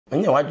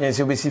Anya wadwen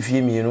se obesi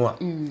fie mienu a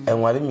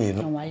enware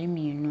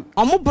mienu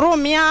omo bro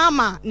me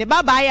ama ne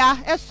baba ya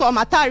eso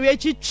matare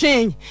echi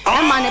train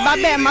ema ne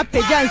baba e ma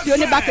peja nsuo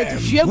ne bucket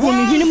hwie gu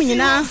me hwini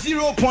nyina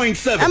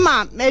 0.7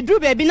 ema medru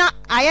baby na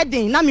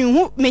ayedin na me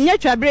hu menya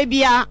twabere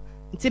bia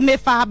nti me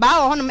fa ba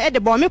ho no e de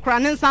bo me kra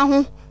ne nsa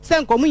ho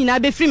se nkomu nyina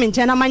be free me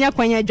nche na manya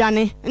kwanya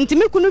adwane nti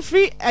me kunu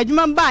free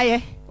adwuma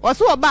baaye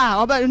oso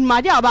oba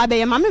made oba be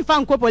ye ma me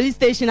fa nko police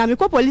station na me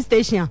ko police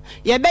station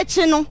ye be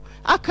chi no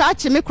aka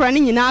achi me kra ne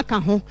nyina aka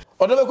ho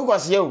odo be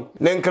kukwase o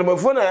ne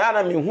nkramafo na ya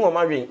na me hu o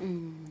madwen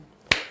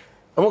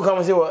amu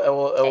kam se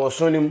wo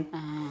sonim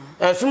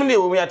sum de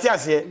wo me ate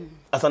ase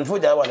asanfo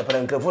ja wa le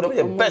pere nkramafo no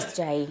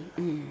best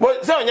bo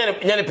se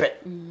onyane pe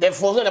e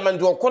fo so na man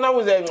do kona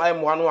wo ze ai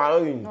mo anu a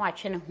no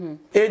atwe ne ho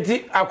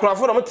enti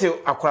akorafo no mte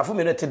akorafo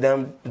me no te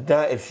dan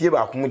efie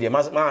ba akomu de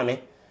ma me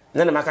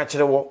na na maka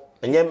kire wo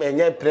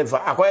enye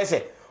prefa akoye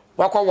se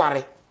wakọ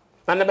ware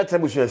na na betra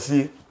busu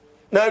afie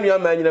na anu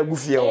ama nyina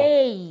gufie ho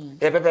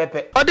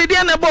pepepe odidi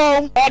na bo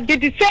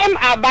odidi same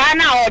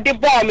abana odi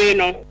bo me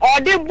no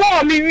odi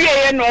bo me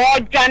wieye no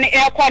odwane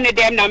ekọ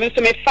dem na me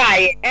so me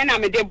fae na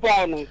me de bo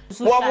no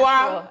wo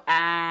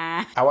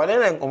awale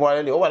na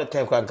ngomwale le o wale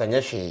ten kwa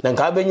nkanya hwe na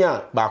nka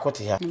benya ba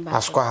akote ha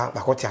askwa ha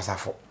ba akote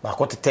asafo ba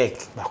akote tek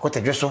ba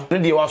akote dweso ne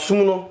de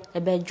wasum no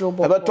ebe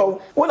jobo ebe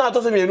to wona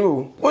ato se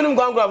mienu wonim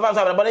kwa nkwa fa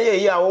sa ba na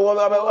ye a wo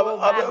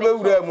be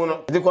wura mu no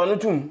de kwa no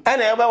tum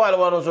ena ebe wale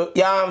wono so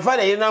ya mfa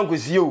na ye na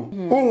nkosi o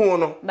uhu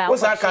no wo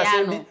sa ka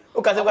se bi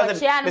o ka se kwa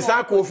se me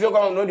sa ko ofie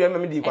kwa no de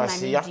me di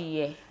kwase ya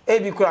e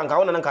bi kura nka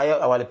wona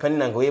nka awale pen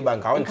na nka we ba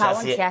nka won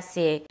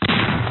tiase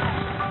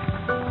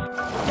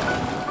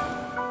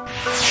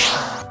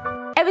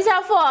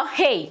Ebisafo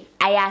hey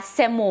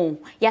ayasemo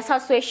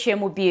yasaso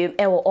ehwemu bi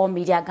ewo all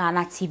media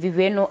Ghana TV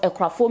we no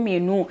ekrafo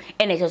mienu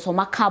ene so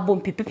maka bom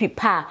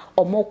pipipipa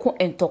omoko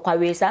entokwa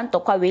we sa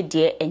ntokwa we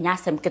de enya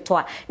asem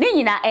ketoa ne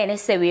nyina ene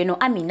se we no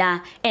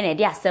Amina ene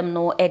de asem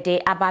no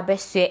ede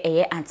ababehwe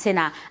eye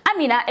antena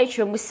Amina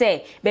ehwemu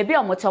se bebi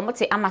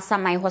omotomote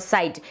amasaman ho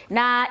side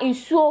na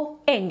nsuo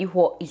endi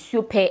ho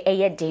nsuo pe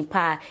eye den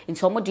pa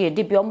ntomo de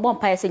bi ombo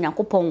mpa ese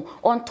Nyankopon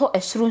onto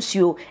esuru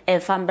nsuo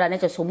enfambra ne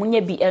so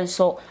munye bi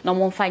enso no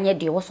momfanye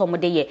de wo so mo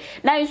de ye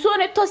na nsuo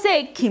ne to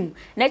se kim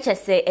na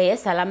chese eye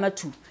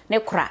salamatu ne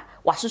kra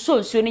wasoso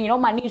nsuo ne nyina o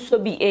ma ne nsuo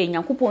bi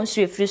Nyankopon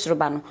nsuo efiri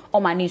soroba no o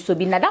ma ne nsuo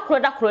bi na dakro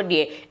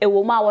de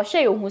ewo ma wo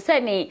hye ohun se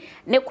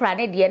ne kra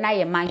ne de na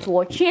ye man to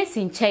wo twe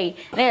sinchei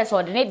na ye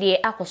so de ne de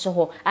akoso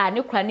ho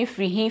ne kra ne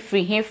free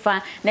hin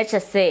fa na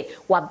chese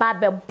wa ba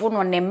be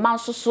bono ne man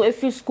soso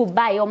efiri school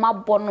ba ye o ma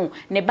bono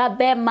ne ba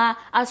be ma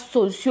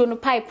aso nsuo no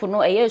pipe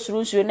no eye suru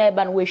nsuo na e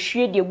ba no we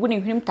hwie de egu ne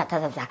hwim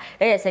tatatata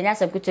na ye se nya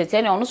sem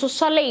kutete ne ono so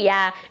sole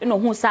ya no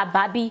hu sa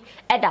ba bi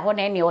eda ho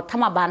na ne o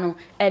tamaba no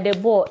e de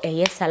bo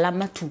eye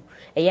salamatu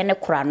eye ne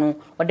kura no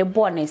ode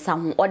bo ne nsa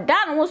ho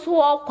oda no so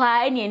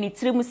okwa ene ni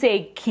tirim se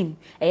kim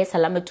eye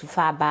salamatu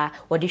fa ba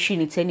ode hwi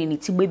ni tani ni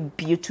tigbe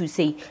bie tu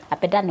sei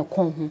apeda ne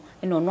kon ho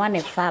ene ono ane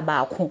fa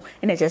ba ko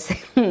ene je se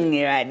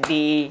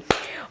irade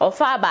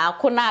ofa ba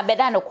ko na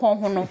abeda ne kon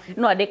ho no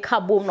na ode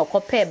kabom no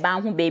kope ba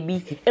ho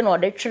baby ene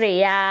ode twere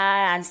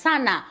ya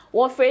ansana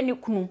wo fre ni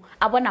kunu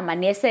abona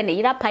mane se ne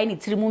yira pai ni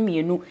tirim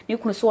mienu ni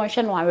kunu so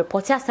wonhwe no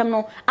report asem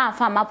no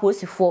amfa ma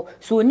posifo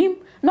so onim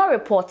no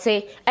report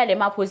ele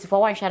ma posifo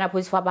wanhwe na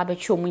posifo ba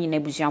bechi omu nyina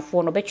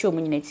busuafo no bechi omu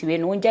nyina tiwe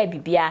no onja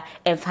bibia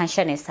emfa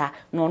nhwe ne sa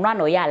no no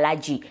na oya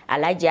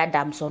alaji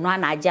adam so no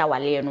na aja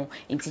wale no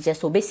ntije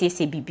so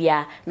besiese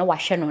bibia na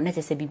wahwe no na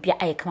tese bibia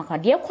ayekama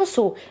de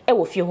ekoso e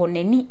wo fie ho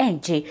nani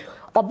enje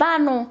oba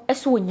no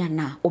eso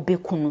onyana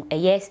obekunu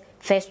yes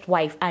first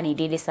wife ani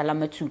dede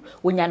salamatu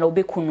onyana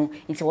obekunu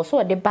nti wo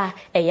so de ba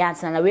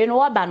ansana na we no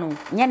oba no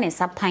nya ne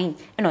nsapan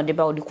e no de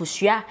ba odi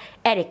kusua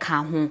erika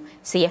ho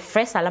se ye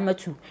fresh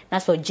salamatu na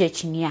so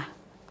jechinia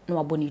no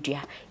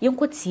abonidua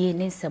yenkotie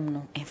ne nsem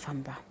no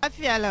enfamba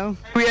afialo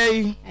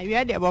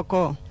we de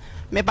boko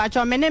me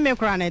pacho me ne me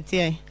kura na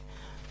tie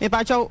me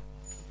pacho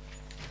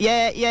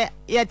ye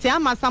tie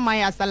amasama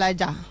ya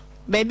salaja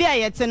baby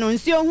ayete no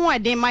nsuo ho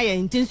eden ma ye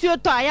nti nsuo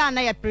to aya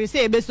na ye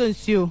prese ebeso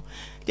nsuo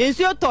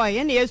nsuo to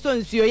ye na ye so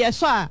nsuo ye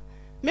so a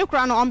me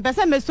kura no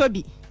ompese meso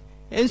bi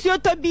nsuo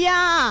to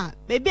bia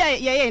baby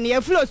ye na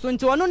ye flow so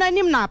nti wono na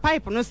nim na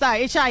pipe no sa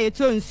e cha ye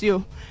to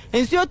nsuo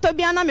to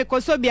bia na me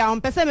koso bia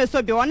ompese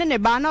meso bi wone ne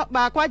ba na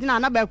ba kwagina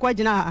na ba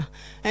kwagina ha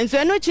nso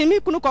eno chi mi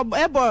kunu ko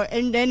ebo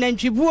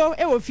nantwibuo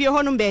e wo fie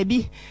ho no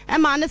baby e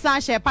ma ne sa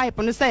hye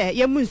pipe no sa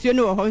ye mu nsuo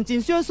no ho nti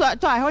nsuo so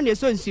to a ho ne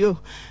so nsuo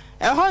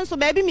ho nso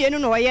baby mienu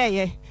no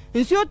ye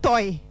nsuo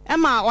toy e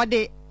ma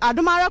ode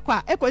adomara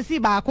kwa ekosi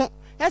baako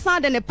esa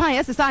de ne pan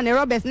esesa ne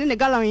Roberts ne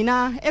gallon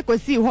na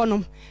ekosi ho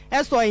no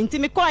eso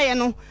ntimi koye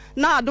no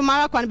na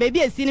adomara kwa baby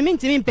esi ne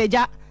ntimi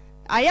mpagya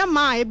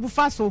ayama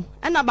ebufa so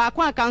na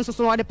baako aka nso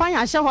so ode pan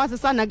ahye ho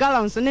asesa na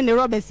gallon so ne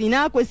Roberts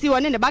na ekosi ho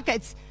ne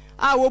bucket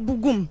a wo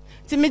bugum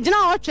timi gina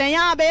ho twen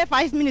ya be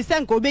 5 minutes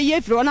enko be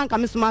ye firi ona nka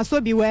mesoma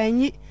so bi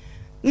wanyi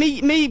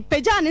mi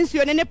pagya ne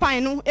nsuo ne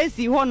pan no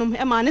esi ho no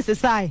e ma ne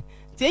sesai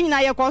tie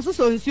nyina ye ko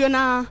so nsuo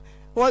na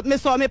me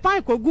so me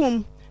pan ko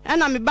gum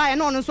ɛna me ba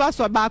na ɔno so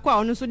aso ba kwa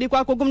ɔno so di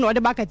kwa kogum na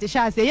ɔde bucket hye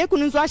ase ye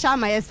kunu so ahya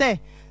ma ye se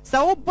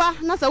wo ba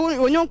na se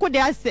onyonko de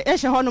ase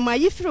ehye honom a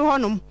yifiri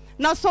honom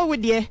na so wo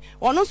de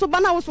ɔno so ba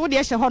na wo so de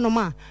ehye honom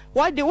a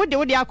wo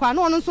de akwa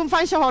na ɔno so mfa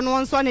hye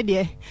honom so ne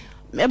de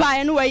me ba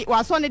ye no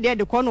wa so ne de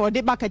kɔ na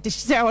ɔde bucket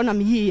hye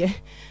honom yiye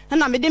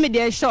na me de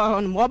ehye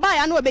honom ɔba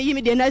ya na obeyi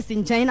me de na si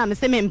nkyɛn na me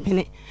se me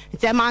mpene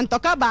nti ma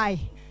ntoka bai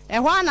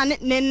ehwa na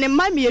ne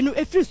mamienu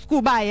efiri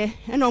school bae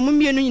na omo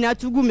mienu nyina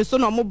tugu mi so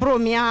na omo bro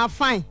mi a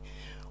fine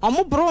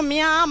omo bro mi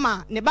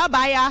ama ne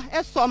baba ya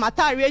eso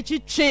matare echi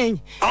train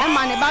e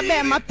ma ne baba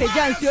e ma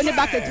pajansi oni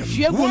bucket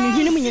hwegu mi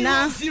hwinu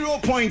nyina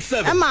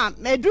 0.7 e ma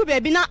medru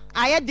baby na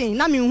ayedin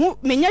na menhu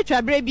menya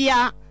twabre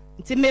bia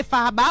nti me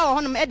fa ba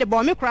ho no e de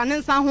bo me kura ne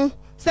nsa ho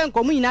se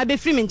nkomu nyina be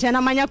free me nche na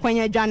manya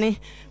kwanya adwane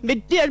me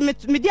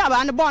di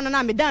aba ne bo no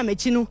na me dan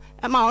machi no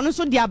ma ono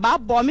so di aba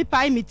bo me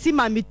pai me ti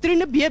ma me tri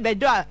no bie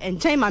bedo a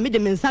enchen ma me de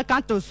me nsa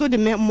kanto so de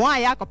me mo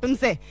aya kopem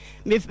se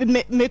me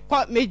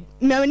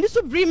ni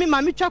so bri me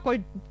ma me twa ko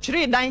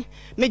chiri dan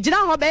me gina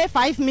ho be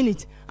 5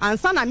 minutes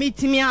ansa na me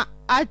timi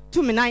a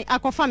tu me nan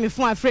akofa me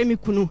fun afre me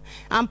kunu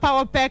ampa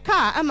wo pe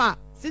car ama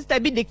sister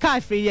bi de car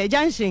free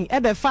junction e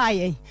be fa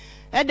ye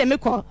e de me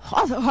ko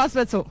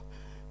hospital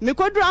me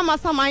ko drama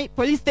samai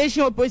police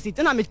station opposite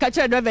na me catch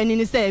driver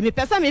ni say me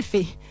pesa me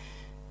fe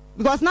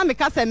because na me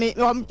ka say me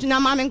na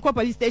ma me ko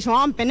police station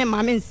on pene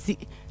ma me nsi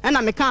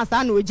na me ka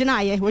sa na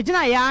ogina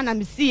ye na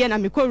me see na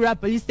me ko rua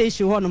police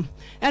station honom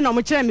na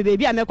mo kire me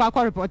baby a me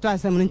kwa report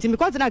asem no nti me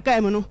ko tena kai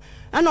me no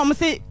na mo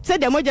say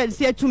de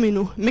emergency atumi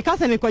no me ka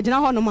say me ko gina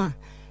honom a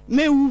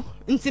mewu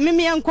nti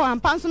me enko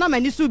ampa so na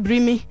mani so bri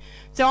me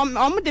te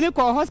om de me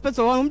ko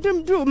hospital om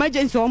do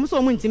emergency om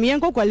so mo nti me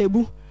enko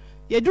kwalebu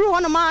yeduru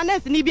hono ma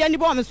nurse ni bia ni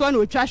bo me so na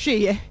otwa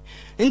hweye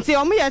nti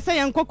omo ye se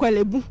ye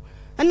nkokwalebu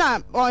na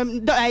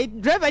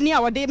driver ni a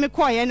wode me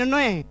koye no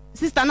no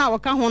sister na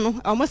woka ho no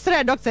omo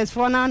sere doctors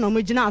for na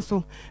omo gina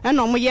so na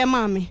omo ye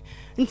ma me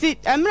nti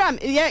emra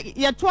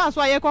ye to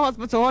aso ye ko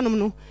hospital hono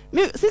no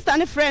me sister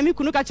ni friend me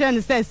kunu ka kire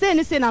ni say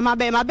ni say na ma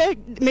be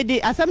me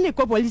de asem ni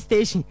ko police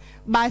station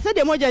ba say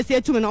de moja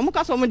say tu me no omo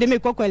ka so omo de me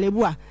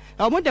kokwalebu a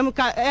omo de me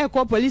ka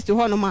ko police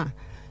hono ma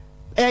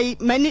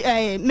mani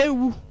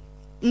mewu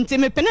nti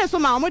me pene so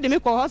ma omo de me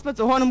ko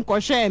hospital honum ko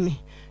hwe me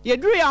ye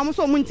duru ya omo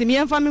so omo ntimi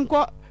emfa me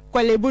ko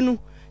kwalebu nu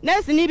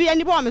nurse ni bia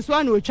ni bo me so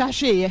na otwa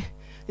hwe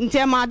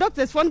nti ma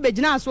doctors fon be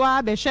gina so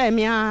a be hwe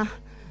me a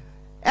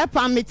e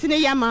pa me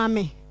tine ya ma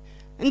me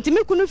nti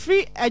me kunu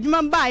free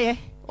adwuma baaye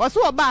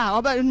oso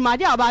oba ma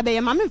dia oba be ye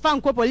ma me fa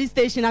nko police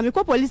station na me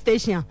ko police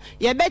station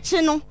ye be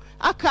chi no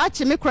aka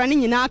achi me kura ni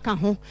nyina aka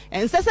ho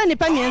ensese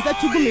nipa nyensa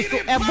tugu me so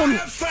ebom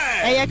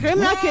ye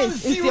criminal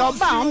case nti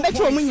oba on be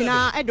chi omu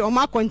nyina e de omu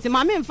akonti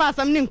ma me mfa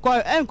asam ni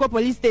nko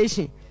police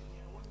station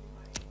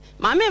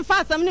ma me mfa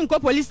asam ni nko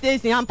police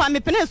station ampa me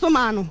pene so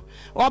ma no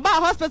oba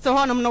hospital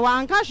honum no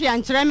wanka hwe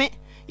ankere me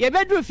ye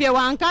bedru fie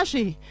wanka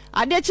hwe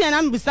ade chi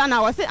na mbusa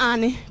na wo se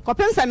ane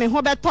kopemsa me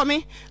ho beto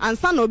me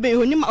ansa na obe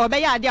honim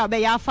obe ya ade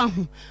obe ya afa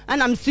ho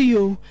ana msi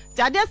yo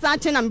ti ade sa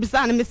chi na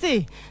mbusa na me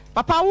se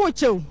papa wo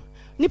chew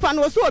nipa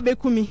no so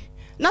obekumi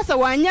na se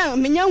wanya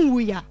menya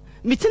nwuya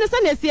mitine se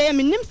na esie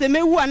me nim se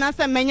mewu ana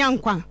se menya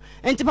nkwa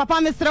enti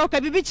papa me sere ka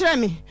bibi kire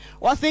me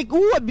wo se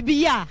wo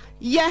bibi ya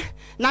ye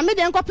na me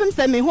de nkopem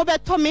se me ho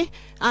beto me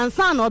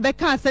ansa na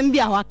obeka asem bi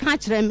a waka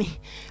kire me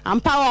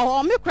ampa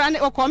wo me kura ne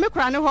ko me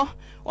kura ne ho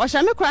o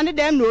sha me kura ne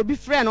dem na obi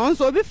friend on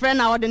so obi friend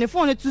na wo de ne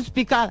phone to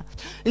speaker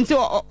nti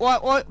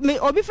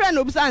obi friend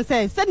obi san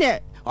se ne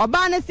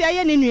oba ne se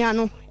aye ne nua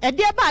no e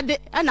de ba de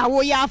na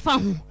wo ya afa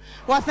ho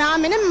wasa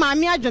me ne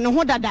maami adwene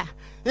ho dada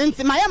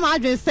nti ma ya ma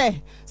adwene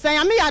se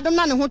ya me yadom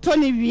na ne ho to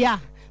ne wi a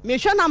me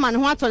hwe na ma ne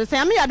ho atore se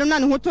ya me yadom na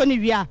ne ho to ne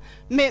wi a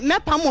me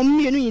pam mo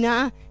mienu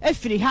nyina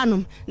afiri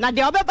hanom na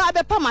de obeba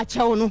be pam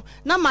achew no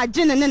na ma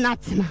gene ne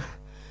natena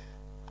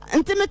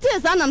nti me tie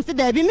sa nam se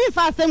da bi me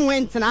fa asem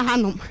wentena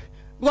hanom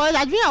go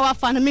adwene a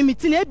wafa no me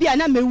mitine bia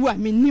na mewu a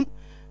menim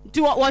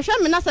nti wo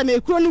hwe me na se me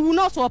kuro no wu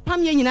no so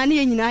pam ye nyina ne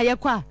ye nyina ye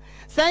kwa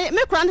say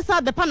me kran sa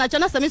be pa na cha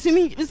na se me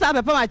sa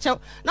be pa ma cha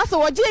na se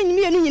wo je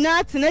enyimi enu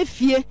nyina tena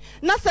fie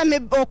na se me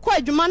okọ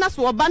adwuma na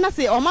se oba na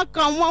se o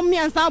maka wo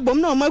miensa abom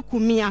na o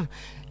makumia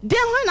de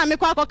ho na me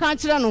kwa akọka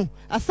kire no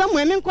asamu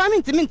emi nkwa me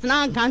ntimi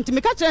ntena anka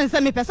ntimi ka kire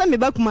nse me pese me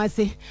ba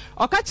kumase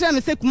o ka kire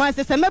me se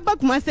kumase se me ba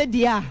kumase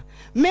dia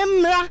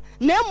memra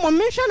na emo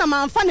me hwe na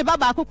manfa ne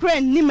baba akokora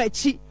ni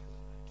machi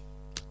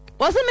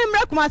wose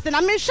memra kumase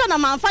na me hwe na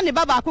manfa ne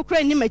baba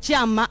akokora ni machi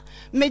amma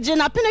me je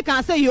na pene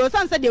kan se yo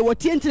san se de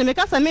wotie ntine me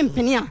ka se me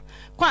mpene a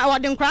kwa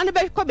wode nkra ne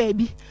be ko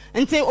baabi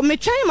nti o me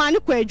twan ma ne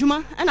kwa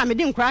adwuma na me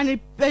de nkra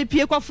ne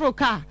pie kwa fro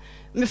ka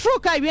me fro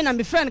ka wie na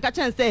me friend ka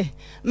chen se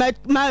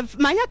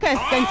manya ka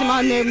spent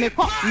ma me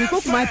ko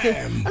kumase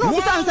na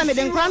o san se me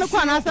de nkra ne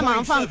kwa na se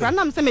manfa nkra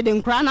na me se me de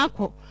nkra na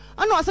ko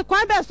Ono ose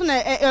kwan be so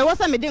na wo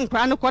se me de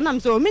nkra no ko na me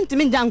so me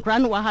ntimi nja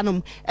nkra no wa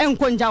hanom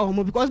enko nja wo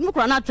mo because me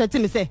kra na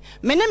atwete me se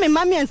me ne me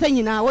mame ensa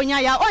nyina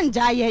wonya ya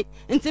onja ye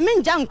ntimi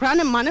nja nkra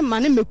ne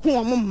mane meku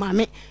wo mo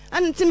mame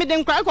ntimi de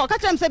nkra ko ka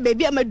chem se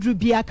baby a maduru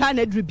bia ka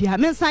na duru bia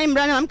me nsan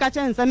mra na me ka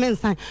chem se me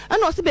nsan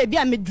ana ose baby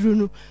a meduru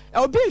no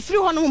obi mfiri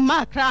ho no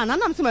ma kra na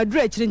nam se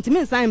maduru akiri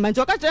ntimi nsan ma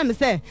nti o ka chem me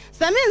se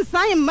me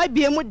nsan ma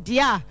bia mu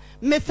dia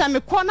me sa me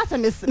ko na se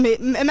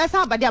me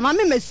sa abade ama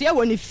me mesua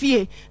wo ne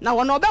fie na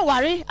wo no be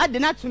ware ade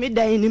na to me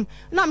dan nim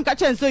na me ka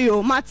chen so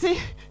yo mate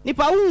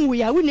nipa wunwu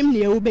ya wunim ne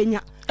e wo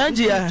benya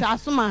Hajia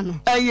asoma no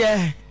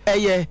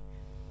eye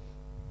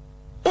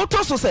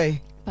otoso sei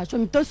pacho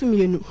mi tosu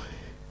mienu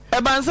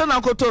ebanse na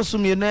kotosu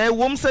mienu e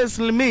wom se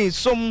slimi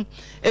som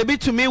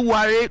ebitumi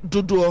ware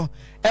dodo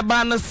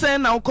eban se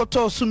na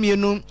kotosu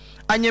mienu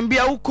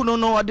anyembia ukunu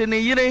no ode ne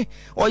yire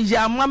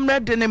oya amamre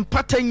de ne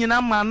mpata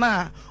nyina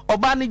mana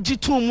oba ne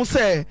jitu mu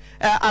se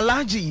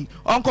alaji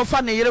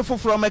onkofa ne yire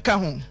foforo meka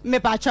ho me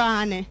pacho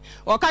ane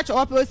o ka cho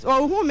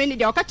o hu me ni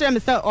de o ka kire me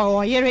se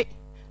o yire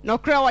no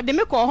kra o de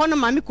me ko ho no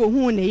ma me ko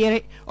hu ne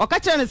yire o ka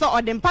kire me se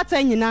o de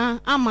mpata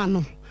nyina ama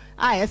no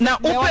na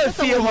ope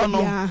fie ho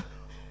no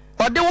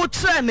ode wo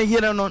kire ne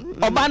yire no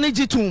oba ne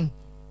jitu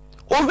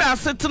o hwe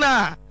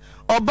asetena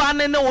oba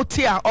ne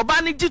wote a oba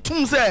ne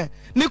jitu se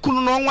ne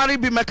kunu no nware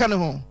bi meka ne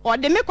ho o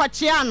de me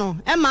kwachia no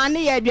e ma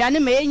ne ye aduane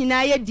ma ye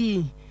nyina ye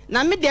di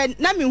na me de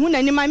na me hu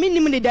nani ma me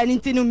nim ne da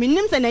nti no me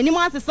nim se nani mo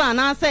asesa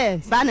na se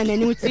sa na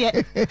nani wutie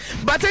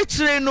but e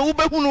kire no wo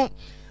behunu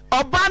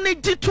oba ne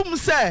jitum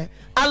se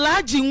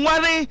alaji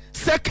nware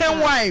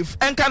second wife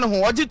enka ne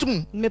ho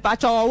ojitum me pa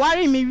cho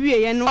ware me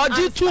wie ye no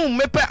ojitum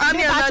me pe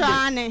ane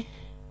ane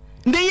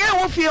ne ye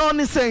wo fie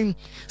on sen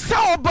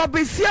sa oba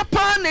besia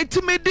pa na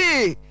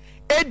timede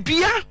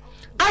edua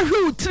ahwe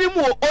utrim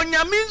wo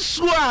onyame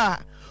nsu a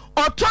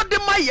otode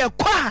ma ye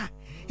kwa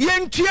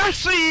yentua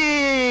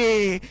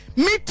hwe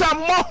mita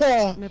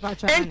moho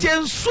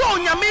entensu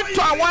onyame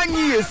to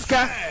awanyi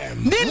yeska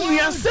ni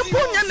nua sepo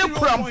nya ne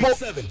kurampo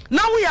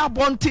na wo ya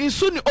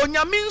bontinsu ni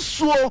onyame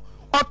nsu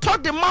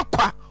otode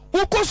makwa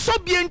ukoso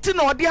bienti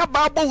na ode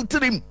aba abo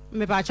utrim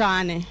me pa cha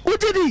ane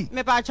ujidi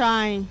me pa cha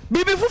an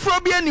bibi fufuro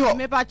bi ani ho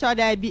me pa cha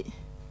da bi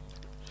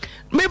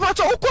me pa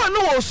cha ukọ no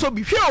wo so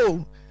bi hwe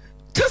o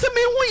tese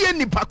me hu ye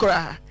nipa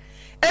kora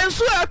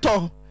ensu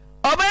ato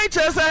obai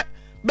chese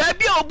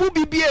baby obu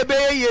bibi ebe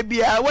ye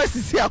bia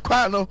wasisi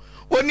akwa no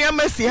oni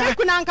amasi ha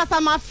kuna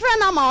nkasa ma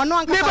frena ma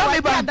ono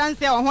nkasa wa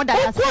dance o ho da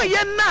ya ko ye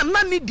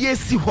na ni die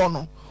si ho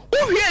no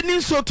uhwie ni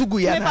nso tugu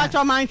ya na me pa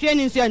cho man hwie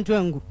ni nso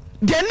antuangu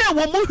de na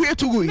wo mu hwie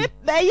tugu yi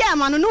be ye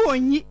ma no no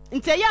wonyi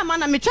nti ye ma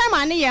na me twa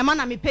ma ne ye ma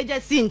na me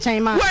pagya si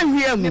nchen ma wa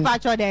hwie mu me pa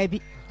cho da bi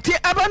ti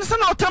aban se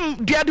na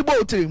otam dia de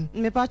botrim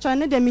me pa cho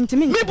ne de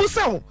mintimi me bu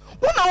se wo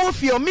na wo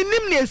fie o me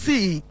nim na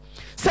esi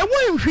se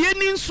wo hwie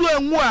ni nso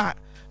anwu a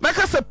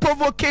meka se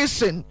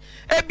provocation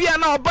ebia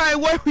na obai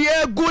wa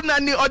hwie gu na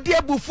ni ode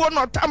abufo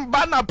no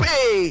tamba na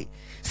pe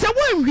se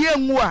wo hwie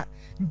nwu a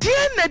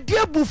die na die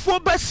abufo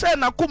be se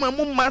na koma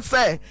mu ma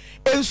se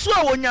ensu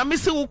a wonyame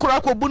se wo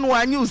kura ko bu no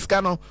anyi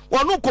uska no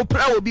wono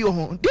kopra obi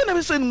ho die na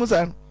be se ni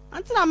musa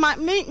antina ma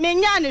me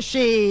nya ne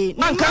hwe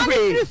man ka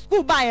hwe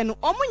school bae no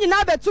omo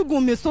nyina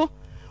betugu mi so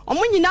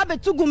omo nyina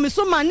betugu mi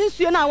so ma ne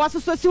nsuo na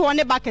wasoso si ho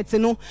ne bucket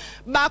no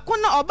ba ko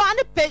na oba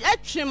ne pe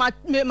atwe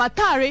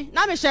matare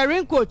na me share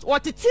raincoat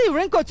wotiti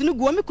raincoat no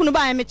guo me kunu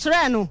ba me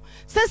kire no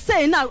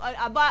sesei na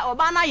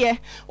oba na ye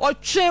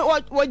otwe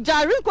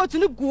oja raincoat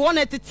no guo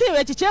na titi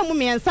echiche mu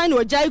miensan na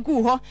oja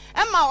igu ho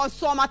e ma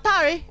oso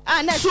matare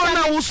a na so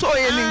na wo so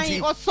ye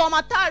ninti oso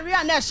matare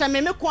a na ehye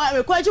me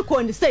ko aji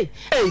ko ni sei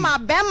ma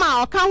be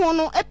ma oka ho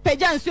no e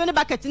peja nsuo ne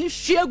bucket ni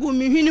hwiegu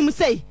mi hwinim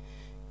sei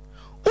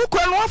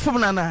ukọ no afom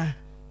nana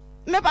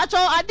me pacho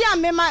ade a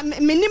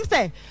me nim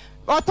se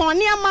oton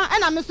niama e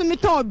na me so me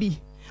ton bi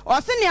o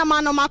se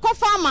niama no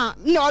makofa ma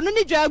ne onu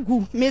ni dwa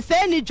agu me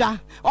se ni dwa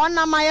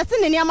ona ma ye se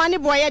ne niama ne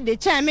boye de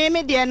che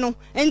me de no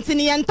enti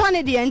ne ye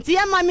ntone de enti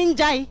ye ma me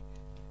njai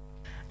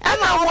e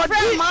na wo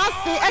frɛ ma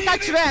se e ka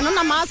kire no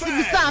na ma se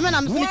bi sa me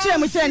na me so kire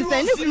mu kire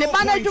nse ne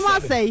ba na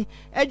adwuma sei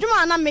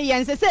adwuma na me ye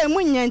nse se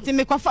mu nya enti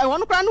me kofa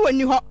wonu kra no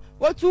wani ho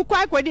wotu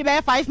kwa kwedi be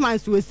 5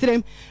 months we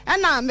srem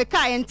na me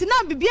ka enti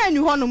na bibia ni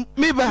ho no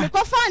me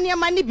kofa ne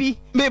ma ne bi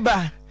me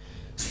ba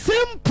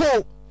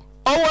simple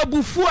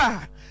owabufu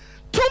a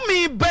to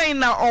me ben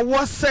na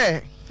owo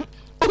se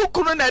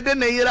okunu na de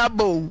na yira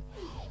bo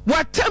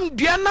watam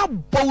dua na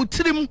bo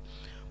tirim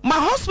ma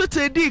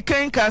hospital di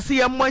kan ka se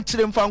ya mo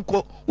akire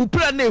mfanko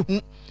upra na ehu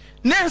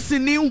nurse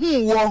ni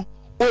hu wo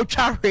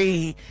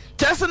otwahwe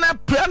tese na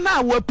pra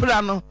na wo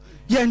pra no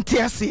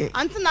yentiase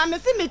antina me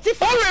se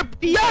metifa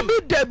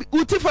dabi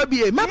utifa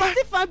bie mama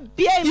metifa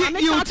bie ma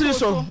me you utri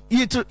so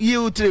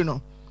you utri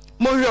no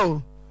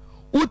mohyo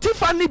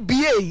utifa ni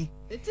bie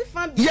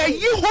metifa bie ye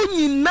yi ho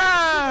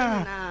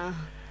nyina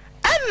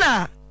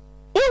ana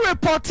Who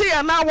reported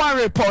and now one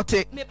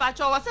reported? Me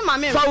pacho was a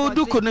mammy.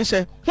 Faudu couldn't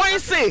say. Why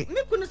say?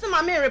 Me couldn't say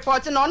mammy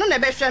reporting on the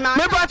best.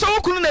 Me pacho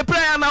couldn't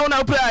pray and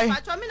now pray.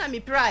 Patchomina me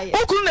pray.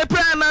 Who couldn't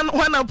pray and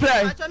when I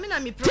pray?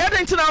 Patchomina me pray.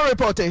 Didn't now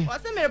reporting.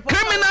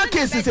 Criminal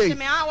cases.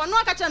 I want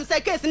not catch him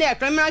say case near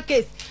criminal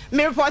case.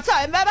 Me reporter,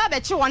 Baba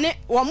bet you want it,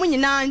 or money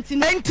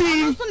 19.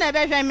 So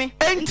never hear me.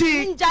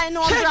 Auntie,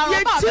 no.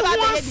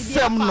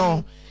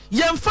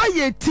 Yemfa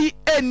yeti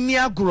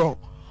eniagro.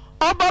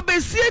 Oba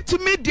besie to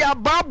me dia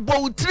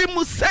babo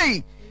trimu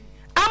say.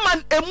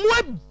 Aman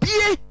emwe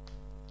bie.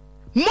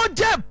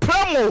 Moje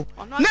promo.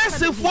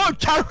 Nesi for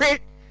chare.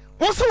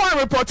 What's one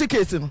report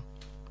case no?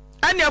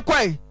 Anya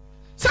kwai.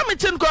 Sami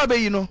chin ko be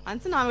you know.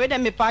 Auntie na we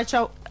dem me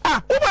pacho.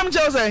 Ah, who am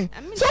just saying?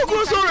 So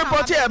kunu so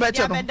report here be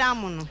che no.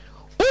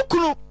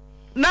 Ukunu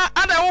na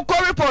ada wo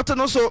ko report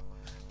no so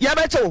ya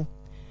be che wo.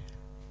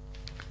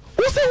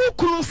 Wo say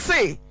ukunu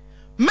say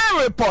me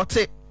report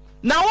it.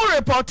 Na wo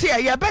report here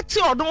ya be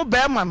che odon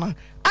be ma na.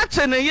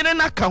 Ache ne yire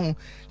na ka ho.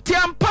 Ti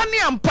ampa ni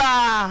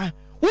ampa.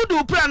 Wo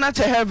do pray na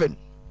che heaven.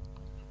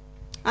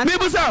 Me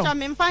bu say.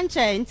 Me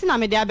mfanche, nti na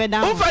me dia be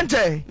dan.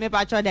 Mfanche. Me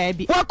pacho da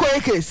bi. What ko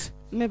case?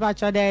 Me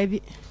pacho da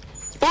bi.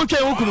 Okay,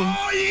 ukunu.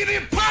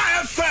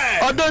 Oyerepa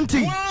FM.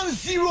 Odonti.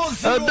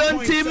 100.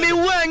 Odonti mi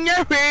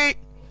wanya hwe.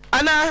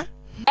 Ana.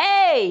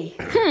 Hey,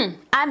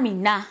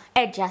 Amina,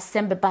 Eja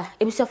Sembeba.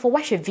 Ebi for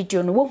watch a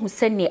video no wo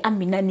send ne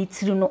Amina ni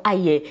tiri no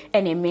aye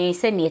ene me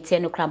send ne tie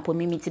no crampo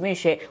mi mitime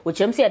hwe wo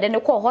chem se de ne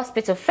call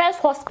hospital first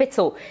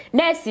hospital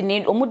nurse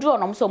ni omudu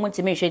onom so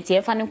omutime hwe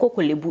tie fa ne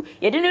kokolebu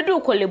ye de ne du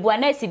kolebu a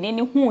nurse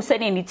ni hu se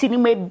ne tiri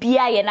ma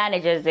bia ye na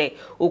ne jeze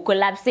o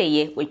collapse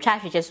ye we twa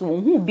hwe so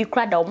hu bi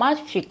kra da o ma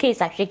hwe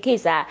case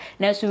a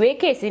nurse we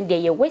case in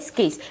ye worst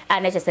case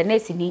and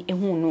nurse ni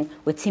ehu no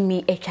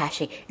wetimi etwa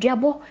hwe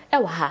duabo e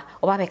wa ha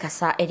oba be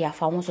kasa e dia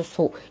fa won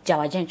so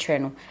jawa gentry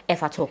no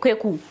Efato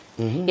kweku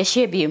ye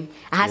shebiem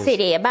aha say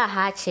de ye ba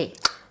ha che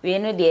we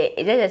no de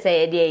e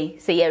say de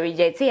say ye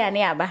reject ya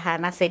na aba ha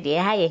na say de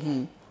ha ye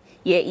hin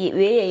ye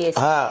we ye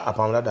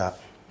apamlada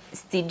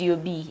studio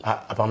B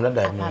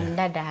apamlada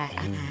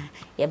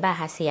ye ba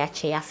ha say ya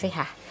che ya fe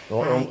ha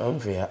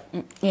fe ha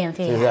ye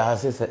fe ya ha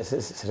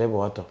serebo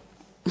wato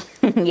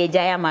ye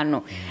jaya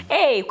mano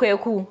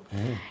kweku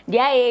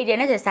dia ye je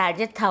na say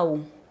agitawo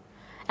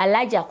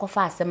alaji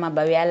akofa asema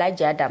ba we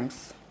alaji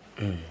Adams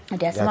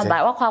There's some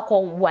about what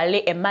call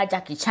Wale and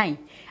Majaki Chine.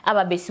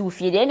 Aba besi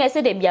ufie de na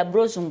se de bia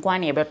brozu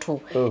nkwan e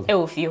beto e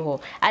ofie ho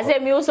ase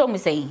mi so mu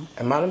sei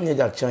e manum nye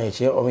jak chan ye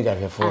che o mi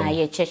jak fo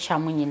ye checha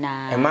mu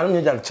nyina e manum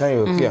nye jak chan ye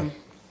ofie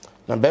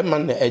na be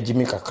man na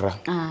ajimi kakra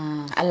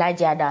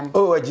Alhaji Adam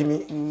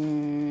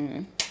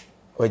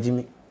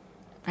ajimi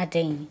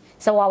aden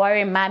so wa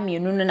ware mami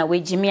nunu na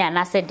wejimi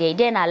ana se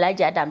de na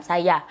Alhaji Adam sa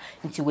ya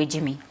nti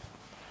wejimi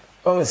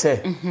o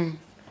se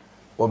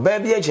o ba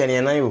bia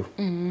chene na yo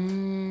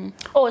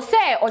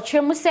se o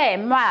twemu se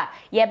mra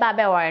ye ba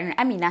be ware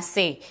Amina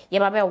se ye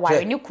ba be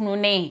ware ni kunu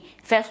ne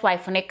first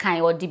wife ne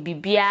kan o di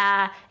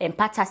bibia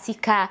empata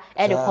sika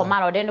e de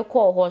komara o de ne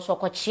ko ho so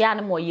ko chia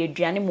ne mo ye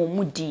aduane mo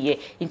mudie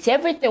nti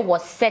everything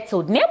was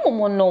settled ne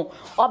mo no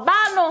oba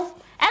no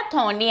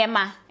eton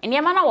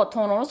niema na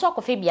woton no so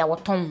ko fe bia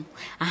woton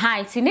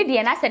nti ne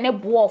de na se ne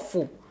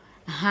boofo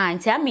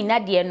nti Amina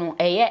de no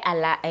eye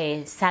ala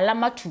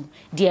salamatu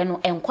de no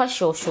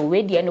enkwahyo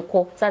we de no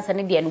ko sansa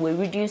ne de no we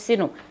reduce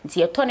no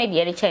nti eto ne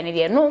de ne che ne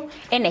de no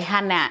ene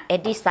ha na e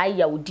de sa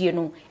ya wodie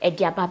no e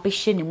de aba be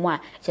hye ne mu a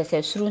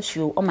chese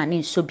surunsuo o ma ne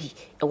nsobi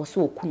e wo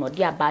so oku no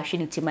de aba hye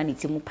ne tima ne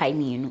timu pai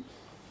ne no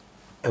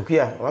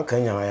akuya waka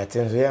nya ya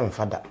tenzo ye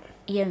mfada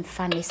ye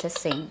mfa ne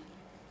sesen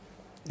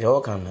ye o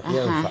kan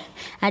ye mfa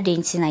ade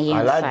nti na ye mfa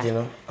alaji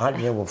no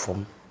adwe wo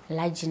fom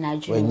alaji na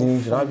adwe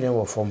wanyini so adwe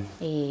wo fom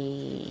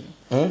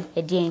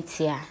e de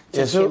nti a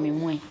che me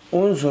mu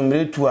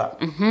unzumre tu a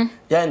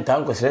ya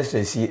ntanko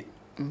sresie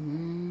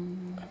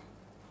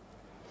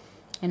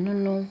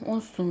no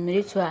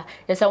unsumre tu a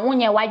yesa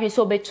wonye wadwe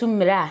so betu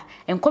mre a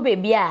enko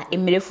bebi a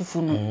emre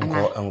fufu no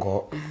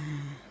enko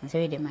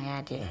nse de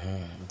mayade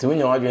ti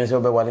wonye wadwe so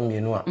be wale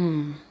mienu a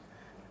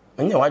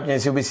wonye wadwe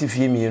so be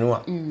sifie mienu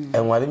a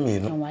enwale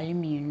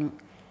mienu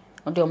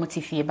ode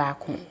omotifie ba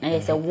ko na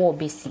yesa wo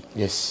besi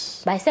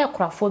yes by say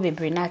krafo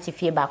bebre na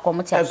atifie ba ko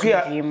omoti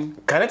asudiem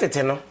kan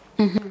tete no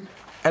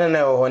ana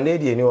na ho na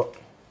die ni wo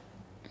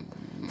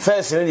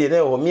first ne die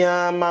na ho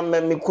mia ma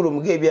me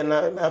kurum ge bia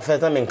na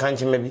first time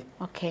kanche ma bi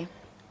okay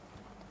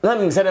na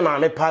mi se ne ma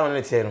me pa no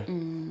ne tie no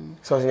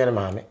so se ne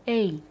ma me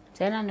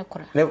se na ne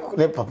kura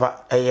ne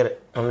papa ayere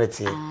no ne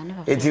tie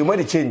enti mo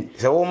de change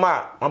se wo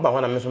ma ba ho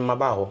na me so ma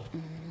ba ho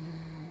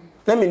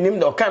na mi nim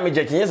do kan me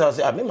je kinye so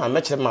se abi ma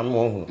me che ma me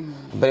wo hu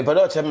bere pa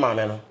do che ma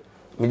me no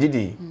me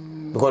gidi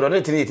because do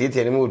ne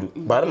tie ne modu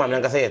ba ma me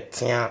nka se ye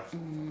tia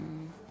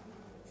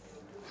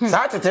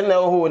sa tete na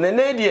ho ne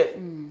ne die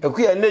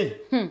akuya nei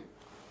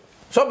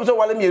so bu so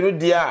wale mienu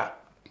dia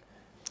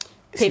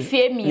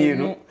pefie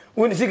mienu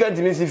woni sika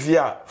ntimi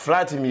sifia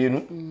flat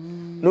mienu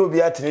no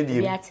bi atene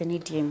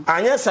diem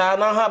anya sa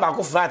na ha ba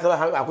ko flat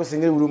ha ba ko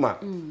single room a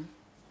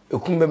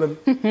ekum bebem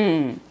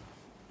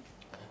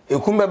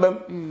ekum bebam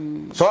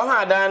so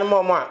ha dan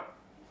no mo a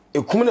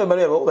ekum na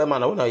be ma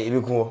na wo na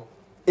ebekum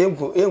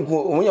enku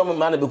omunya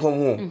ma na bekum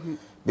hu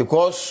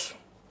because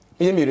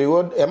me me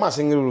reward e ma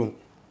single room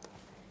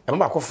e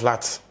ma ko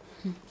flat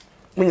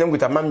munya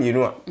nguta ma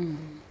mienu a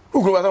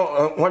ukuru ba so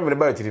ho be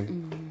ba tirim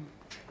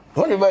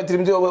ho be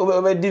tirim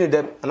de be di ne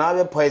dem na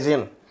be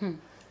poison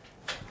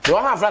so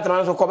ha flat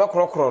man so ko be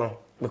krokro no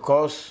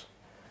because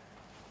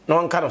no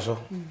one can so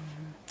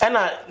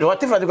ena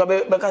what if I go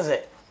be ka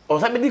say o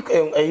sa be di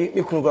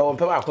e kunu gwa won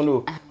pe ba ko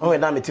no o we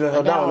da me tirim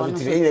so da won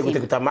tirim e go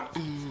take tama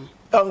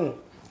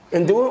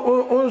ende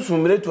won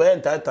sumire to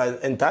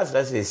enta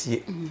stress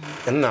esie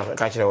na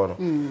ka kire wo no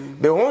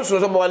be won so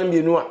bo wale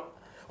mienu a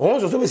won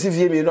so be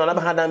sifie mienu na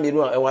ba ha da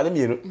mienu a wale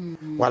mienu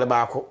wale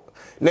ba ko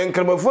na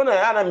nkrabafo na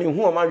ya na me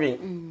hu o ma dwen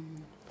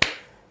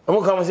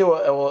amu ka mo se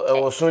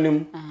wo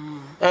sonim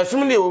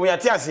sum ne wo mi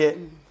ate ase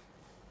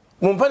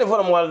mo mpa de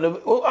fo mo wale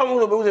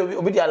amu be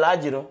obi di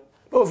alaji no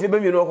o fi be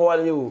mienu ko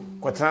wale yo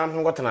ko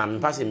tana me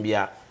pase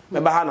mbia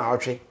me ba ha na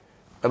otwe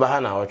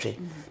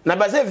na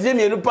ba se fie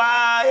mienu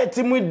pa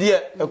etimu die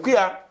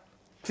akua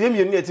fie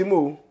mienu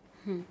etimu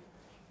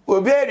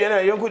obi ade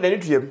na yonku dani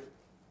tuem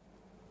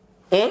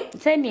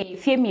se ni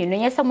fie mienu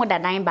nya se mo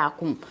dadan ba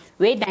kum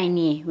we dan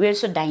ni we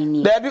so dan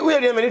ni da bi we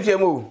ade mani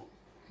tuem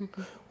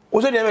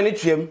o so de mani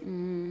tuem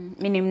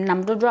minim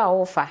nam dodo a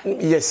wo fa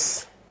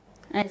yes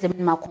ese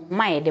ma ko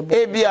ma ye de bo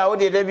e bia wo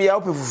de bia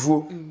wo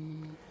pefufuo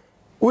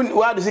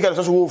wa do sika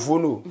so wo fuo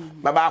no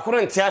baba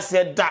akoro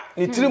ntiase da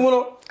ni tirimu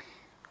no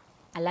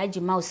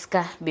Alaji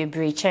Mauska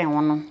bebre chen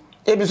wono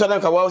ebi so dan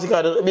ka wa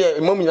sika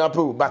be mom nya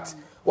pro but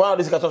wa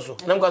do sika so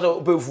na mka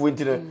so pefufuo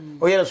ntire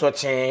o ye so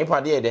chen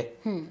ipa de de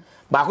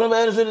ba ko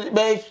be so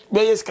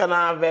be sika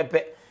na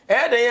vepe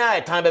e de ya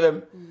etan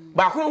bebem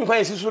ba ko nkwa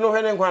esisu no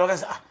hwe ne nkwa ka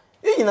sa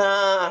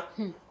nyina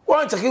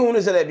won cheke hu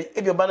no se da bi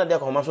ebi oba na de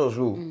ka ma so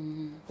so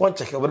won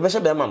cheke oba be se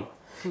be mam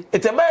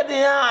ete ba de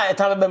ya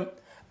etan bebem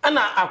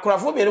ana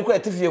akorafo be ne kura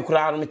tifie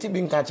kura no meti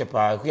bi nka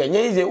chepa ku ya nya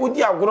ize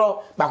udi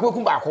agoro ba ko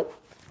ku ba ko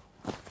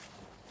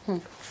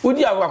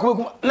udi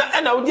agoro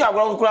na udi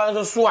agoro kura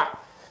so so a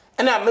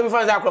na me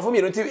fa za akorafo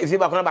be no ti ifi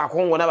ba ko na ba ko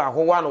ngo na ba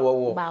ko wa no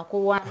wo ba ko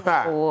wa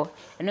no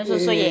eno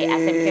so ye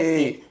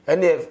asekesi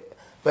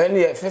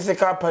ene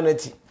physical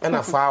penalty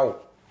na foul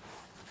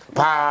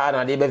pa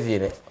na de be vie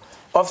ne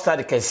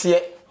offside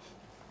kese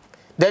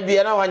da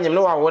bia na wanyem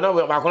no wa na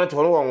ba ko na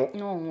to no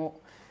wo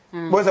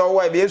bo so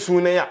wa be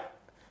esu ne ya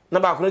na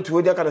ba ko na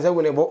tuwo dia kana se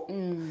go ne bo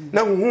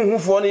na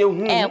huhufo no ye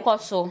hu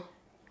koso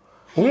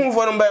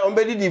huhufo no on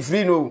be di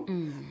free no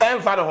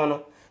fa no ho no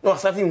na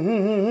safi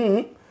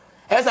hu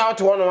esa wa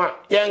to no a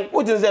yen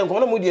utin ze nko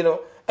no mudie no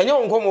enye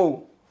won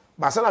komo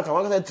ba sa na ka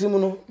wa ka trimu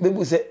no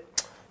bebu se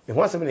me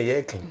ho asem ne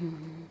ye kan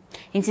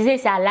inti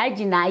se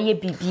alaji na aye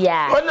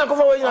bibia ona ko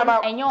fa wo nyina ba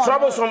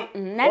troublesome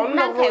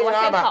na kai wa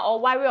se ka o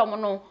ware o mo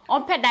no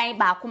on pedan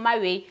ba akoma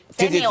we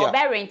se ne o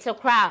be rent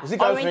crowd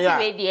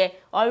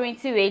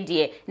orient we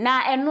die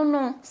na eno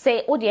no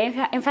se o de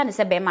enfa ne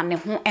se be ma ne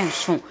ho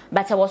enso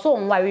but e was so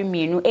on ware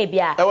mienu e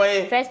bia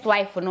first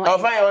wife no o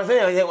fa e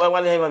say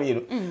wale he ma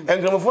mienu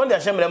enkromofo de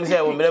ahye mrem se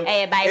e wo mrem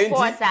by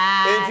force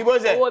enti bo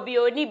se wo bi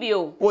oni bi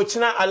o wo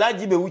china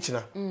alaji be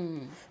wuchina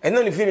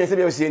eno ni film se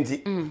be o se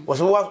enti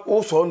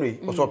wo so no yi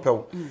wo so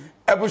pew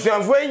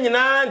abusuanfo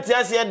nyina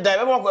ntiase da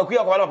be mo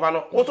akua kwa papa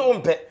no wo so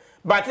mpe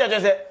ba ti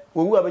aje se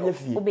wo wu abenya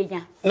fie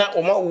obenya na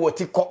o ma wo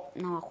ti ko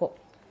na wako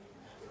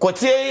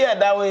kotie ya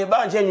da we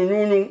ba nche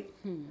nyunyunyu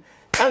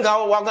anga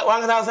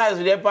wanga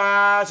size de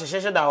pa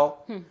hyehyehye da ho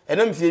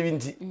enam fie bi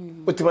nti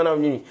otima na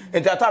nyunyu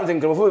enti atam se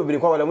nkrofo bebere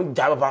kwa wala mu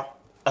ja papa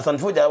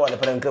asanfo ja wala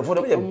pa nkrofo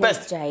no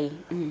best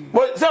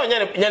bo se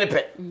nya ne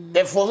pe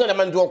e fo so de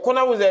man do ko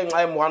na wo ze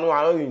mo anu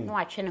a no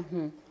atwe ne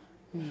ho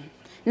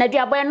na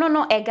duabo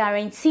no e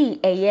guarantee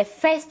ye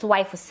first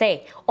wife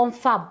say on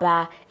fa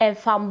ba e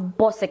fa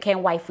bo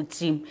second wife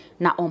team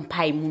na on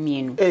pai mu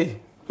mienu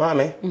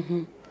mame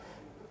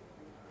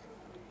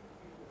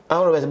I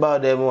don't know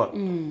about them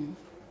one.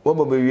 What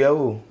will be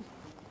real?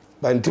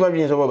 But in 2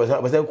 minutes over,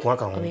 but then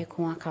Quaka.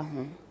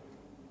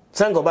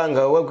 Sango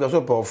Banga work so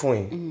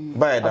powerful.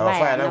 By the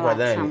fire and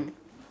quadrine.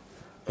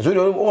 So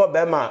you all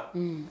Bama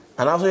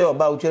and also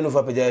about you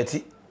for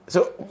pediatry.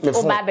 So,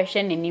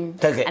 Babashan in him.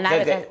 Take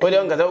it. What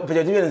young got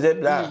pediatry and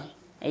said,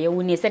 you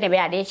will say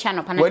about a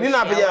channel. When you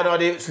not be out of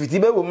the sweetie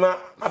woman,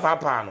 a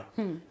papa.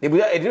 If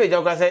we are a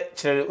little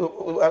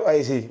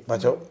I see,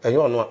 but you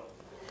don't know.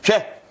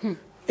 Che.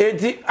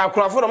 Enti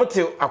akrafo no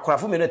mete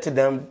akrafo me no te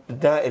dan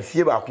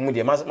afie ba akomu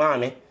de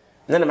maame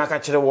na na maka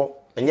kire wo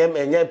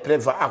enye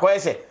prefer akoye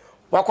se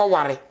wakọ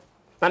ware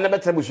na na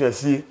betra busu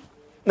afie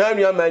na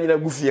anu ma nyina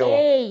gufie wo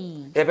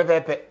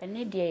pepepe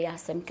ene de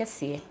yasem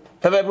kese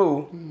pepepe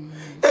o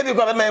ebi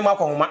ko be ma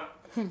akọ homa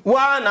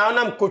wa na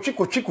na kotwi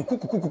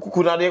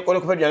kuku na de ko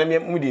ko pedwane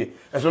mu die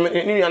so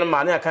ni nua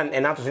ma na aka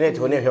na to so ne te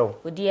ho ne hwe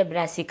odi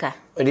ebrasika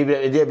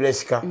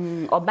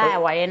oba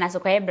ware na so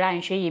ko ebra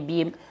nhwe ye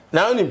biem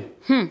na onim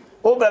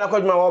o bra na ko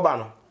djuma wo ba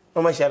no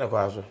no ma hia na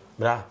kwa so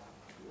bra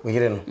we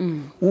gire no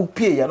wo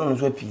pie ya no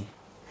so pie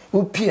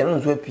wo pie no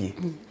so pie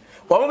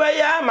wo mo ba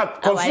ya ma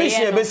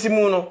confusion be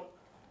simu no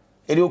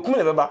e de okum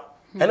le beba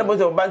e na bo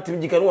se oba ntim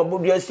jika no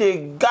obodu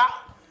ase ga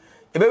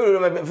e be wuro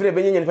me fire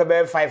be nyenye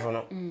pe 5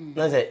 no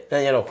na se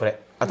na nye no kore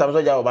atam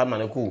so ja oba ma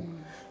na ku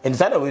en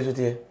sa na we so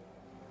tie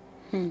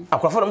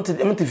akwafo no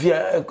mte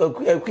fia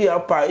akuya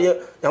pa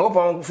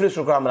yankopon fire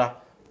so kramra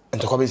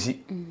ento ko besi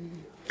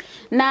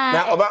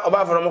na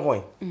oba fo no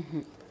ko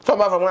so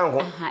ba fa nwanko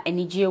aha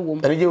enije wom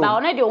ba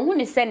ona de ohun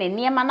ni se ne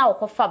niema na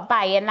okofa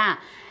baaye na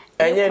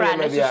enye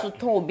ne bia so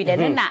to obi de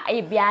na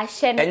e bia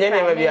hye ne enye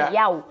ne bia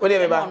yawo o de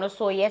beba no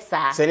so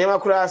yesa se niema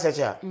kura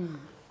secha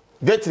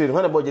jetri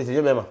no na bo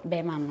jetri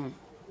bema no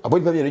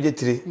abodi bia no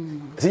jetri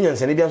sinya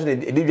nse ne bia so de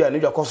bia ne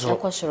bia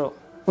kosoro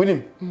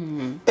unim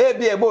e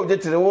bia bo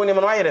jetri wo ne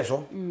ma no ayere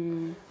so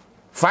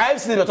 5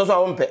 cedi beto so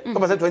awompe o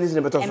pese 20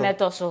 cedi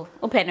beto so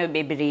o pe no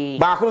bebere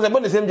ba ko se bo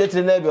de same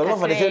jetri na bia no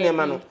fa de same ne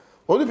ma no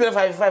onu pere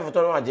 55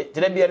 to no aje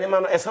tire bia ne ma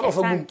no esa no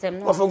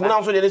fagu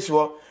na so de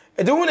siwo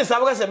e de woni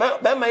sabaga se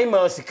ba mai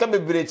ma sika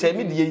bebere che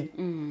mi die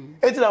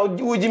e tira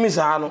wo jimi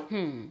sa no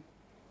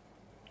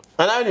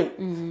anani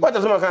what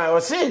does maka o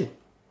si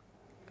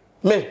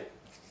me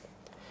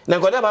na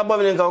ko da ba bo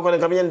mi nka ko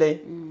nka mi ndai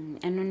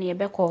eno ne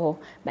be ko ho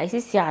ba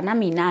sisi ana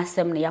mi na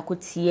asem ne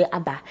yakotie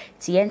aba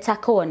tie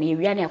ntaka wo ne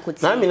ewia ne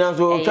yakotie na mi na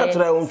so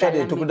twatra wo ntwa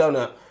de to down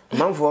na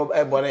manfo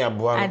e bo na ya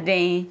bo no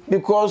aden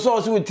because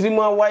so with 3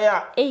 more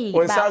wire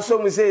when sa so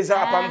mu say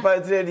sa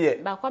pampa tire de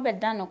ba kwa be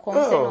dan no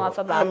konse no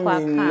afa ba kwa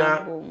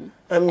ka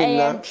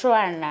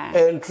amina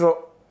entro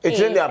it's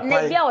in the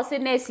apart ne bia o se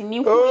nurse ni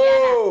hu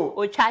ya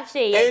o twa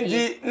hye ye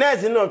endi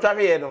nurse no twa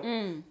hye no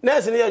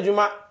nurse ni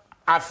adwuma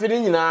afiri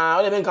nyina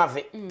o de ben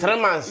kafe 3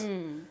 months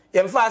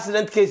yem fa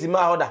accident case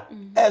ma hoda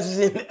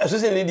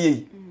esusin ne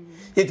die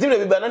yetim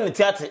le bi na ne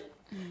tiate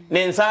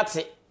ne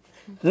nsate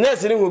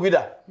nurse ni hu bi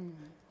da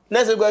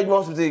nurse go adwuma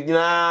hospital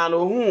nyina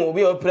no hu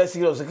obi o press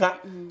serious ka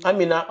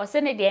amina o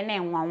se ne de na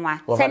enwanwa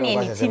se ne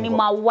ni timi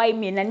ma wai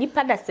mi na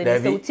nipa da se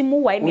se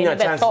utimu wai mi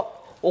beto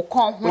o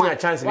kon ho unya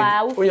chance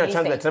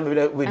be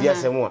trambe we dia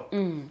semu a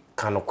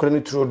kan okore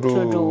ni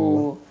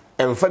trodo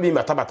emfa bi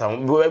matabata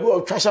bo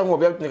o twasha ho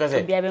obi ne ka se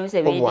obi abem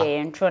se we de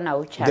intro na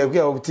o cha de ku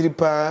o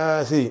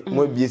tripa se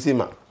mo bie se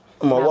ma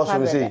wo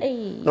so se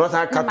no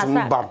sa ka tum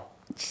bam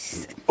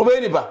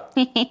obeni ba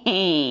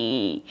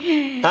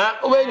ha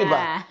obeni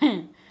ba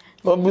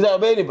obuza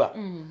obeni ba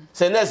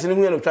se nurse ni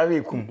hu no twa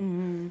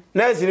ikum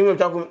nurse ni hu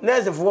twa kum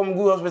nurse fo mo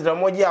go hospital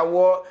mo ji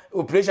awo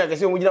operation ke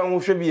se mo gina ho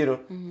hwe bie no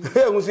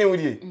he hu se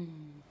wudie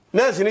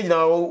nurse ni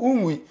gina wo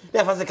unwi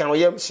na fa se kan wo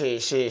yem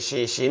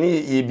she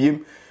ni yebiem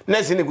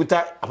nurse ni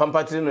kuta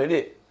apampatire no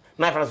de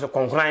na fa so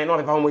konkran no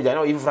pepa mo ja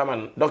na ifu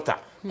framan doctor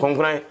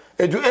konkran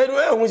edu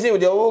hu se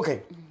wudie wo okay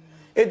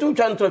edu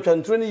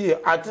twantro ni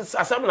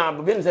asam na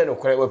be se no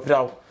kore wa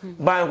pirawo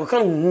ba ko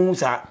kan hu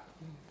sa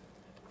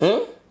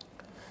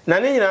na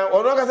ni nyina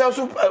ono ka se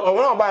so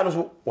ono ba no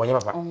so wonya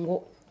papa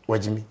ongo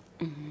wajimi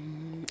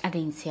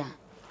adensia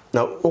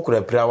na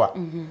okura pirawa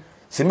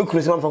se mi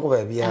kunu se man fa ko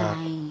ba bia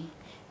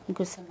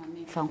nko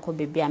mami fanko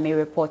bebia me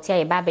report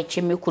ya ba be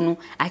che mekunu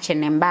a che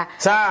nemba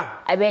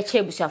sa abe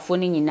che busuafo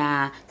ni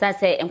nyina sa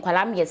se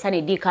enkwala me yesa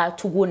ne dika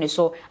tugo ne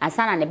so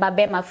ansana ne ba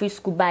be ma free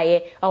school ba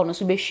ye a ono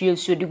so be hwie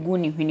nsuo de gu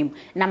ne hwenim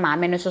na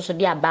maame no so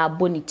de aba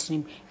aboni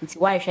tirim nti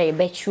wa hwe ye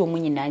be chi omu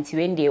nyina nti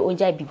we ndie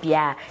onja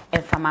bibia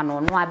enfama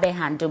no no abe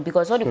handle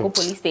because all the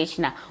police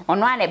station na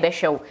ono a na be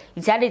hwew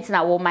nti ade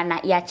tina wo ma na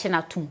ya che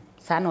na tum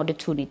sa na ode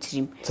to ne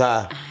tirim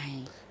sa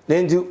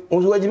ne nti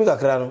onzo wajimi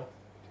kakra no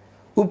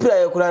upira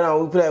ye kura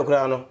no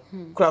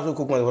kura so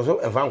kokuma so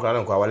enfan kura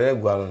no kwa wale na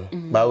gua no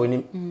ba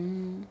woni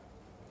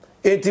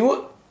enti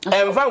wo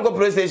enfan go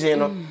police station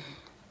no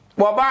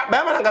bo ba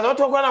ma na ka so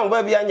to kura na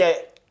ba bia nya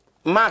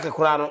mark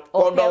kura no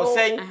odo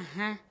sen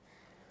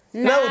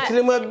na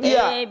utrima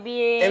bia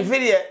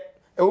enfiri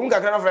e wo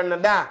kakra no friend na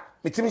da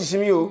mitimi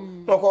shimi o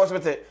no ko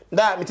hospital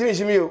da mitimi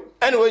shimi o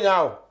ene wo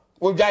nya o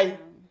wo dwai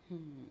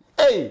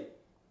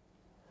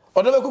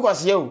odo be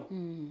kukwase o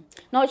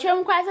no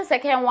chem kwa se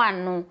second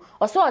one no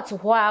osort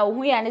ho a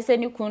ohu ya ne se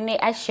ni kun ne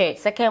ahye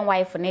second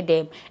wife ne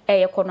dem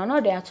ye kono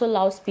no de ato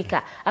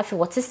loudspeaker afi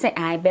wote se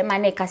ai be ma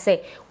ne ka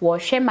se wo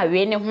hwe ma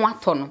we ne ho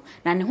ato no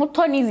na ne ho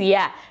to ni wi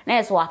a na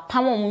ye so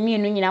apam mu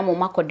mienu nyina mo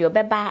makode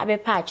obeba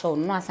abepa a cho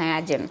no asan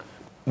age no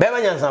be ma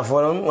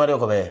nyansafo no wade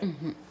ko be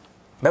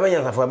be ma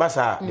nyansafo ba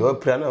sa de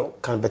opira no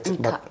kan bet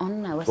ba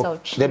onna wasa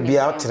de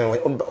bia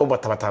otere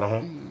obotabata no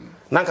ho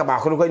na nka ba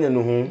ko ko nya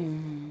no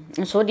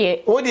ho so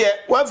de o de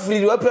wa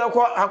free wa pira ko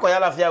akoya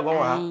lafia gon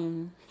wa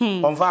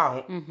onfa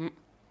ho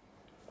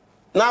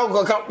na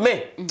go ka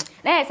me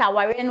na esa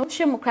ware no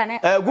hwem kra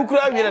na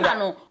gukura wi na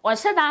no on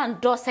se dan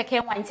do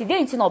second one ti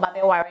dey no ba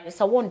be ware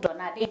so won do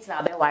na date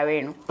na be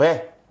ware no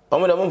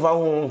omo de mo fa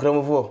ho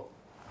nkramofo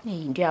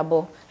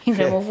ndiabo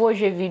nkramofo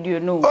hwe video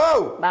no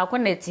ba ko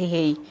na ti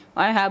hei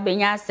on ha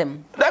benya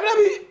asem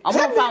dabi omo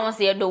fa won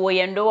se do wo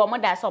yendo omo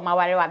da so ma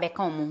ware wa be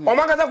kan omo ho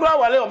omo kasa kura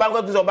wale oba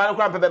ko tu so ba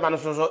kura pepe ma no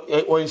so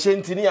on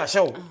shenti ni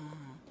ahyew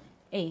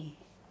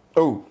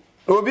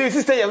obi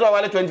sister years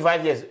wale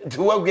 25 years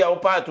to work we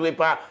pa to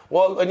pa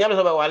wo onyame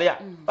so ba wale ya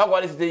ba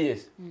wale 60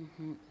 years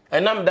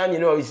enam dan ni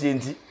no we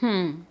shenti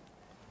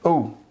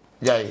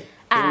jai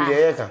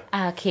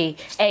Okay.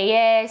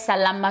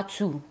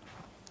 Salamatu.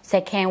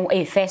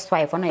 Second, first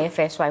wife, or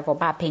first wife, or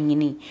ba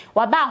penny.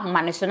 What about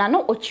Manisona?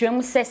 No,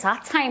 Ochum says our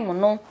time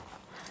no.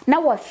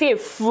 Now what fear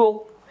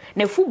fro.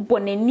 Ne fu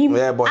boneni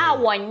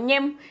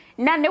awonyem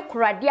na ne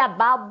kuradia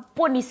ba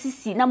boni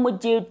sisi na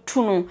moje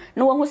tunu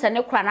na wo hu se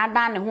ne kura na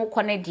dan ne ho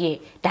kone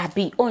de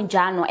dabi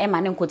onja no e ma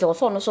ne nkote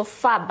so no so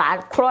fa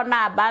ba kro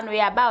na ba no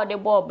ya ba de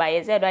ball ba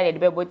ye se do de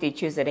be bote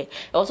choose de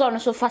so no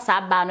so fa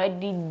sa ba no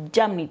di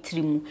jam ni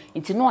trimu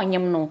nti no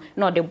onyem no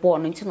na de ball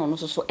no nti no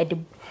so e de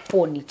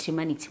ball ni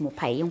trima ni timo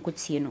pa ye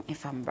nkotie no e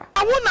fa mbra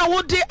awona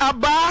wo de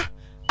aba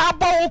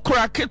wo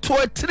kura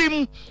keto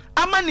trim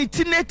ama ni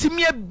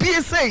tinetimi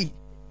abie sei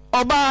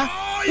Oba,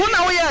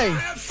 wona wo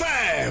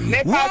ye?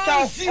 Me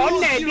pata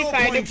on the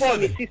kind of ball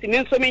me sisi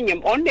me so me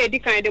nyem on the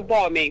kind of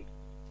ball me.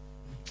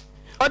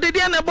 O de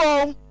dia na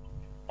ball.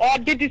 O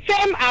de the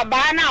same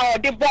abana or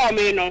the ball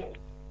me no.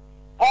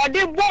 O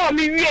de ball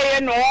me wie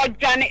no o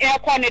dwane e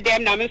ko ne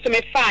dem na me so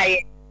me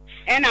fae.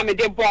 E na me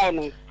de ball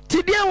no.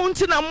 Ti dia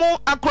wonti na mo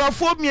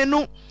akrofo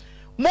mienu.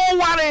 Mo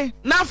ware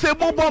na fe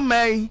mo ball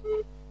mai.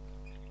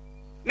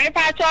 Me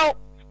pata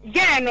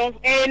gen no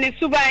e ni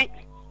suban.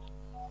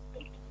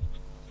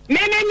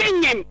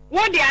 Menyem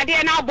wo de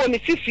ade na abo me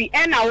sisi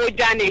e na wo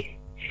dwane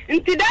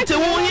nti da te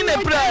wo yin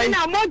e pray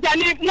na mo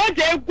dwane mo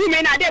je egu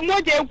me na de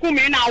mo je egu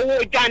me na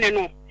wo dwane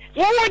no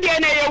wo de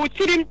na ye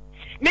wutirim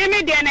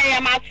me de na ye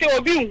ma se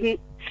obi hu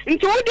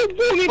nti wo de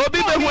gu mi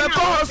obi be hu e ko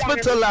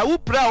hospital a wo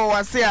pra wo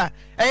wase a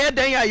eye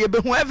dan ya ye be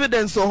hu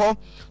evidence ho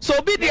so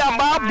obi de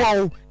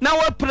ababo na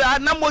wo pra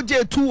na mo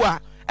je tu a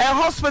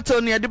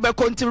hospital ne de be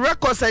konti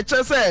records e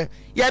che se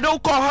ye do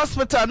ko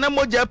hospital na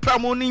mo je pra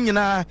mo ni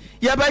nyina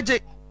ye be je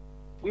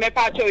me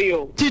pacho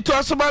yo tito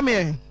asoba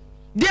me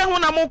de hu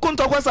na mo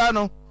kunto kwasa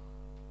no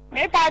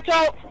me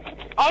pacho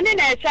oni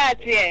na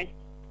chat ye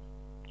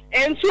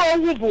ensu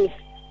ohubu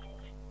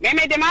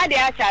me de ma de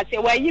chat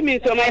wa yi mi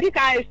so ma di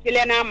kan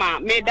stile na ma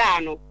me da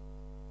no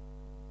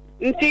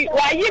nti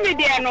wa yi mi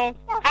de no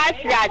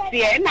chat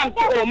ye na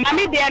o ma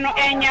me de no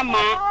enye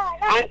ma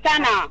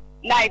antana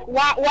like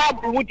wa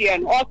bu de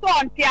no o so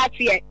on chat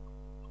ye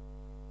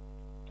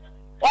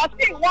o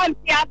si one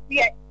chat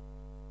ye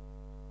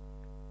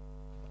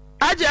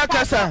Hajia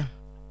kasa.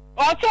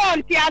 Also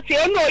on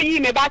tiasi no yi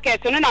me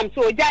bucket no nam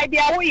so jai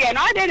dia wo ye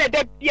no ade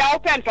de bia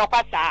open to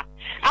kwasa.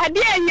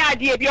 Ade anya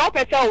ade bia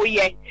opesa wo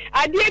ye.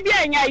 Ade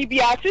bia anya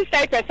bia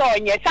sister pesa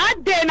onye. Sa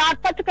de na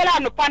particular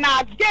no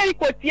pana de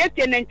ko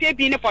tiete na nte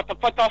bi ne foto.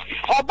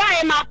 Oba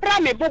e ma pra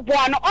me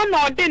bobo no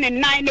ono de ne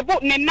nine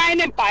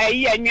ne pa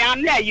yi anwa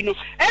na yi no.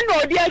 E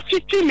no de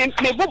atwitwi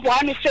me bobo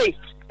no sei.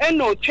 E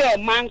no twa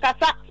man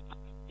kasa.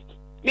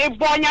 Me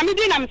bonya me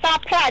di nam sa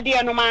pra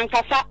de no man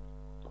kasa.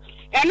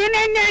 Enu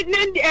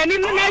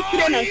na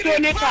kire na so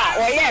ne ka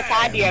o ye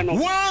ka de no.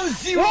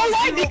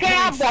 Why di ka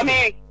abo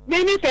me?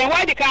 Me say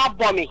why di ka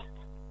abo me?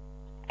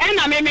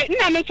 Na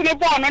me so me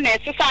bo no na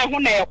exercise ho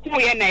na eku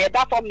ye na e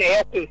da form na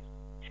eku.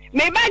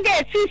 Me ba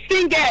get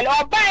single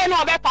o ba e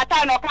no be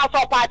pata no ka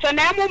so pa cho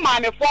na emu ma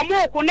me fo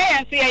mo ku na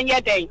yenso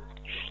yenye den.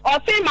 O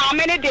si ma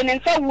me ne de ne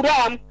nsa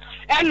wuram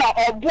e na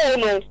obo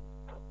no.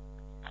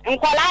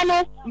 Nkwala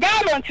no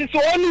gallon ti so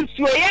onu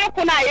suo ye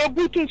ko na ye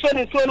butu so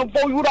ne so no bo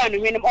yura no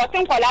hwenem o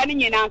tin kwala no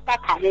nyina nsa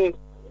ka ho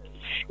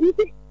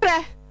nti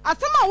pre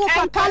asama wo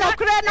kan kala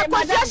kre na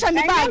kwasi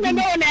me ba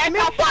me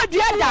fo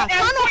duada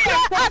kanu kre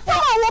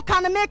asama wo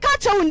kan me ka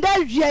che unda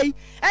wiei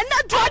ena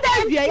duada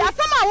wiei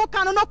asama wo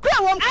kan no kre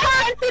wo kan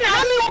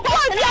na me fo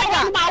duada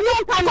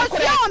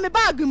kwasi wo me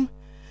bagum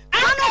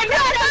kanu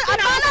kre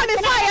abana me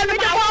fa ye me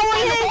de wo wo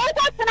he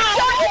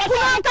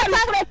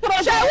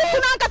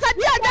kuna kasa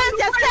dia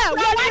dance se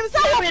wonim se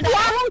wo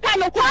bua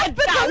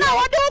hospital na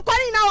wo de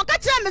kwani na wo ka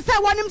kire me se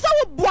wonim se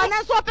wo bua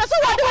na so pe so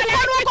wo de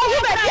kwani ko hu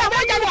be bia mo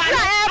ja ni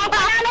fra e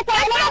ba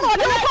e wo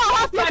de ko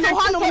hospital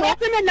ho no mo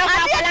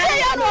ade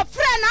ya no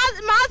friend na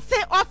ma se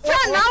o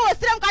friend na wo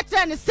srem ka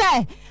kire ni se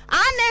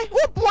ane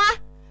wo bua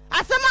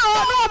asema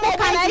wo no mo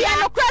kana ya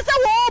no kure se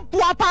wo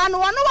bua pa no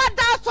wo no wa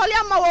da sole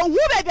ma wo hu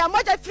be bia mo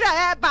ja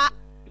fra e ba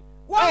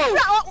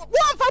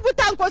wọ́n fa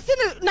buta nkosi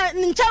na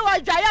nche wa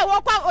dwaye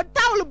wo kwa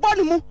towel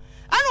bonu mu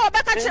ana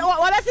obeka che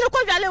wo besiri ko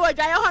dwale wo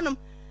dwaye honom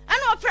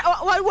ana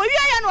wo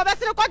wiye na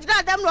obesiri ko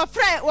dwale dem no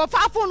frɛ wo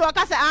fa afo no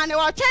ka se ane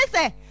wo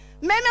twese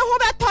meme ho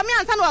be to me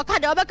ansa na wo ka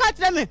de obeka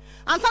kire me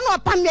ansa na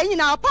opam me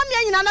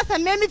nyina na se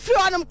meme firi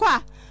honom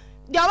kwa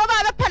de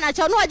obaba be pena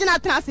che no ogina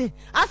trase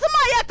asema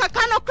ye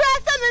kaka no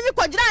kra se meme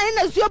ko dwale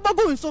na zuo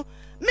bogu nso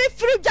me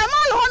firi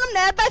jamal honom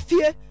na eba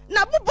fie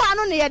na bubu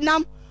anu ne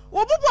yenam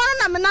Obubu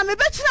na me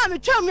bechina me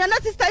twam ya na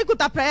sister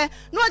ikuta pre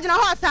no ogina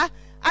ho asa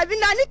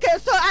abina ni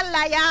keso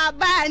alla ya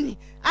bani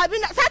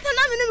abina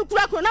satana me ni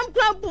kura na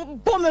mkura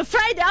bo me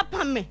Friday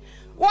apam me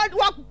wo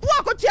bo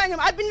akotu anyam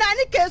abina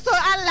ni keso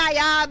alla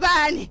ya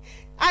bani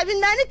I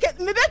been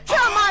me be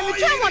trauma me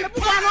trauma no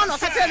plan on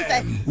catch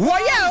say wo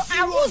ye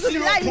awuzu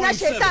life na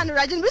shaitan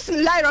rajin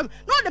bismillah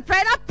no the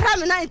prayer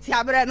permanent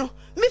abre no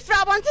me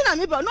fra bonte na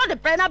me no the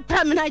prayer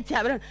permanent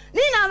abre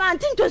ni na man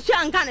tinto su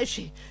anka na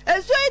hwe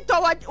esu ito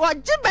wo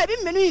ji baby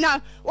menu na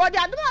wo de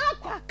adoma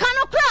kwa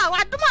kano kra wo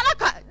adoma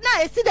ka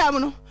na esidam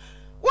no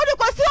wo de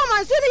kwasi o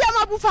man so ni ya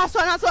mabu fa so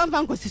na so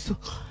mfa nkosi so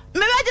me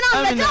be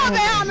gina me tell be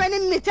am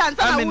ni me chance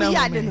na wo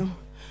ya de no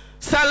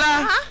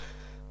Sala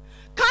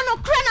Kano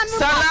krena mi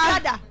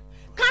brother.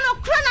 Kano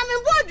krena mi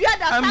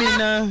brother.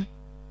 Amina.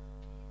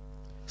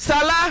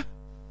 Sala.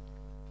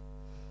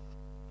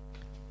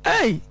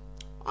 Hey.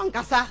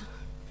 Onkasa.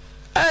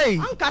 Hey.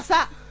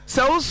 Onkasa.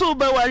 Sa uso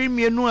be wari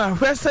mienu a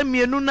hwese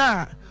mienu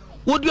na.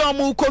 Wodi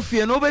omo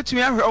kofie no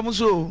betumi ahwe omo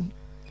so.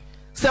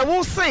 Sa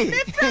wo se.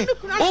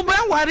 Wo be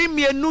wari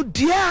mienu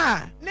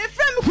dia. Me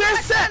frem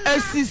hwese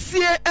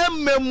asisie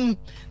emem.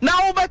 Na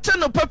wo be che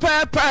no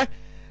pepepe.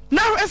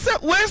 Na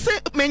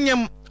hwese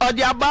menyem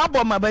odi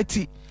ababo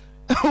mabati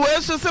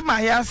we so se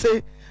mahia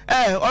se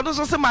odo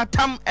so se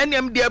matam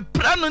enem de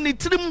pra no ni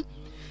tirim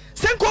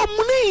senko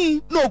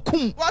muni no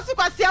kum wo se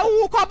kwase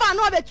wu ko ba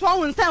no beto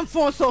wo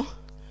nsamfo so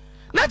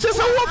na che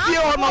se wo fie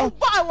ono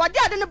bo wo de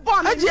ade ne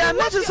bo me agia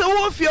na che se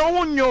wo fie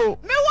ho nyo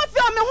me wo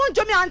fie me ho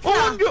njo me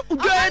antia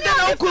jo ede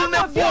na okuru ne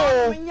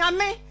bo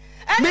nyame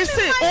me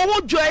se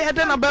wo jo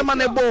ede na be ma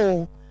ne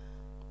bo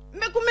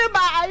me kume ba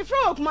I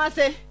fro kuma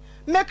se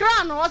me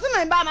kra no wo se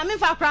me ba ma me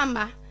fa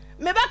kramba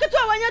me back to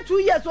wanya 2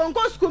 years on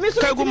go school me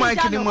so kagu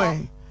mike ni mo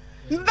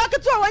me back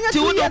to wanya 2 years ti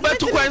wo do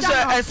betu kwanse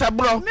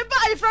esebro me ba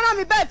ifra na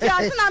me ba fi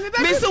atena me ba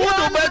me se wo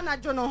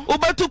do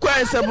betu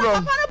kwanse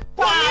esebro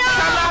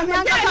Sala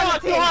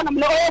me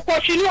no ko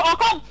shinu o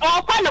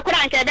ko no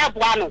kura nke de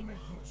boa no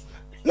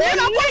me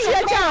na ko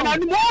shie cha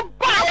no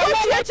ba ko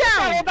shie cha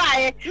me ma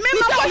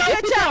ko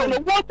shie cha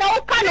wo ta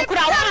o ka no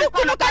kura wa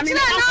ko no ka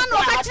kire na no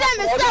ka kire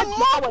me se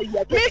mo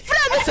me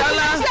fra me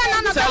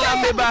Sala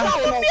me ba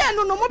me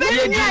no no mo be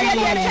ni aye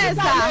de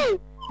chesa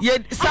ye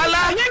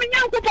Sala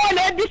nyankupo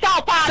na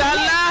ebisa pa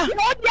Sala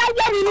o dia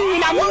ya ni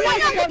na mo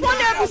nyankupo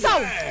na ebisa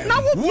na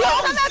wo bu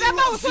sa na be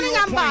ba wo so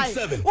nyamba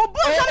wo bu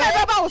sa na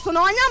be ba wo so na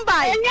nyamba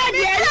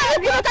me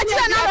fra ka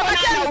kire na no ka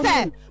kire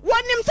se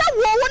wonim se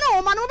wo na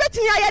wo ma no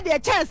betini aye de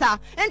chesa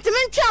ntimi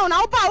ntwa na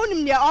wo ba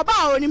wonim de oba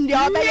wonim de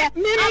obeye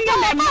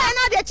aba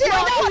na de kire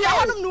wo na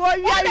wonim no wi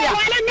area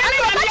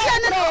ka kire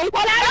ne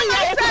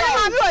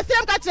ma mi wo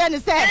sem ka kire ne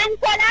se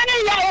nkola ne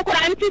ya wo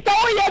kura nti so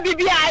wo ye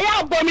bibia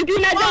ya bo mi di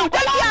na je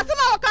nkola ya so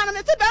ma wo kan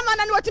me se be ma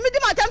na ni otimi di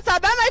ma tem sa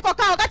be ma iko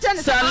ka ka kire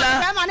ne se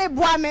be ma ne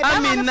bua me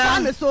be ma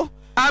ne so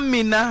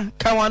Amina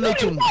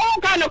kawanotum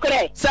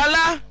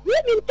Sala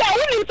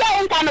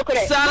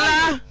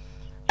Sala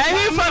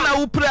ehi fa na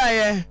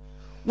upraye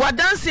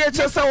wadanse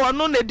eche se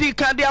wono na di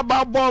ka de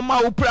ababo ma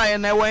upraye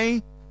na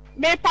wen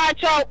me pa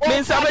cho o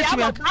me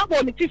sabetimi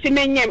abo mi tisi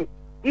menyem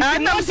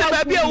anam se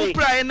ba bia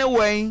upraye na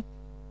wen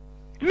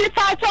me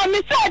pa cho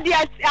me se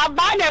dia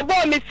aba na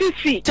bo me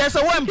sisi che se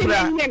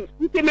wempra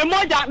nti me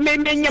moja me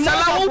nyem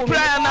Sala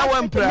upraye na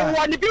wempra me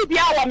woni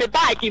bibia wa me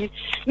bag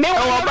me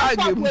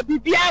woni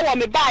bibia wa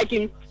me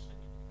bag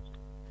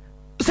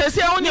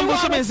sese onye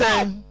busumi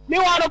sen me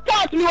wa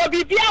report me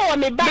obi bia wo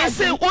me bag me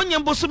se onye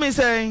busumi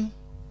sen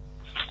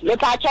me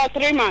pa cho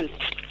 3 months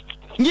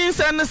yin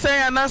sen ne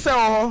sen anase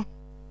ho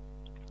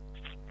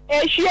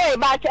ehie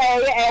ba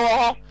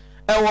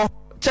ewo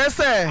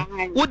chese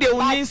wo de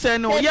yin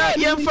sen no ya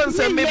yen fan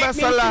sen me ba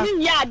Sala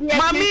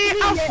mami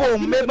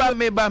afom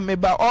me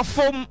ba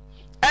ofom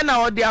ena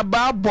odi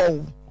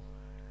ababo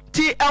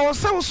ti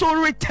ewo so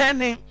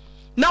returning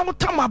na wo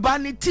tamaba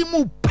ne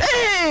timu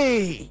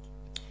pay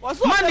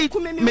Mani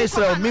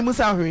mesel mi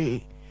musa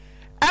hwe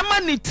ama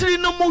ni tiri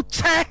no mu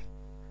che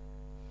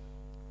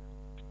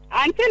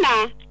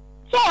antina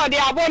so de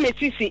abo me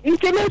sisi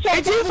nti me so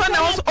e ji fa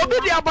na obi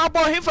de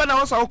ababo he fa na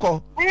wo so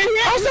ko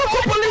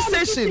police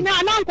station na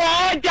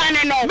nko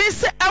jane no me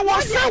se e wo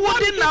se wo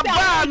di na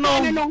ba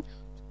no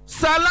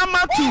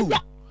salamatu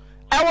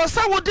e wo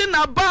se wo di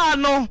na ba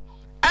no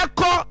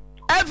eko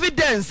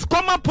evidence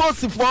come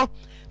post for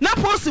na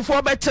post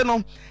for be che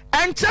no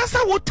enche se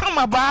wo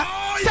tamaba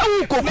se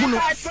wo kokunu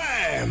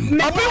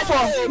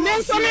obefo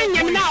me so me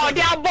nyem na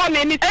odi abo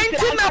me ni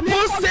enti na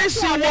police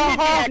station wo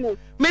ho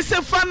me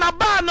se fa na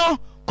ba no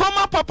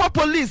come papa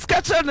police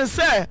catch ne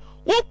se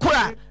wo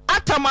kura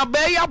atamaba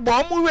ya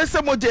bo mu hwe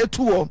se mo je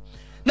tuo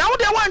na wo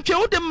de wantwe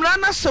wo de mra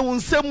na hye wo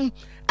nsam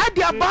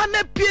ade aba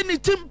na pie ni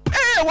tim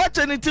pe wa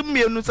che ni tim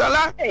mienu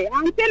Sala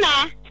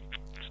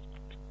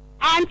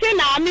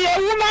antina me a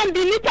woman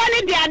be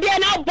little de ade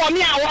na bo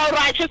me a wo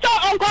right so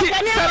onko me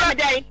na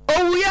dey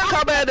owu ya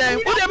ka be den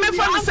wo de me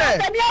fa se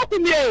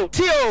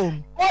tio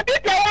obi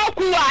te wa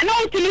ku a na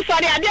utili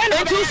sori ade na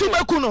enti su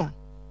beku no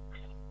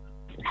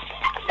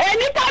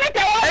eni tare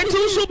te wa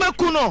enti su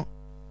beku no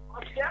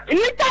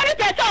ni tare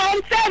te so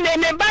on se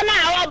me ba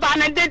na wa ba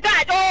na de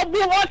that obu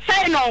o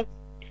say no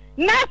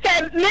na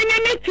se me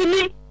ni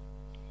timi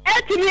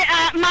etimi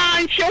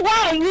ma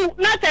nhwa wu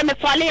na se me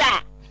sole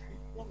a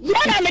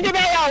Yana me de be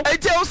yawo.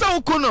 Eje o se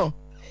ukuno.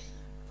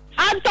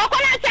 I'm talking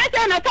about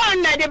a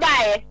phone na de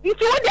buy. You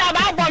see what they are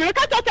about. You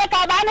can't talk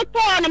about no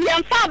phone. I'm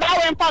young far by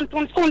when come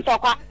to school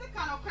talk.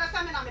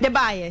 The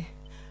buy.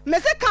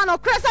 Mese kano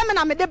kresa me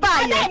na me de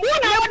buy.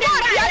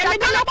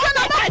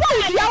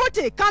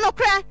 Kano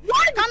kre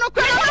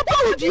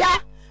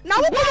na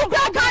wo kunu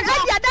kra kan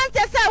e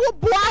dance say wo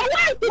boa.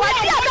 Wo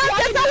dia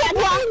dance say wo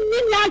boa.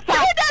 You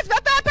dance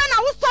pepe na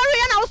wo sorry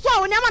na wo so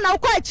wo nyama na wo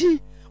kwa achi.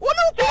 Wo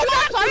no ku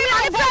sorry na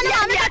ni friend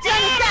na me ka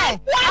chen say.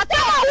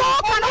 Atama wo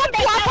kan wo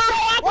boa pa.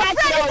 Wo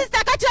friend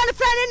sister ka chen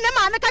friend ni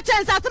ma me ka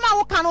chen say atama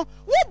wo kan wo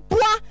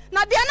boa.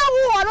 Na dia na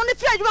wo no ni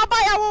friend wa ba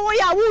ya wo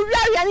ya wo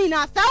ria ni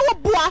na sa wo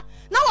boa.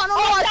 Na wono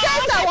wo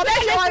chance wo be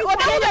the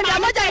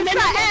maja in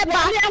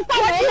eba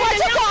wo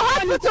ti ko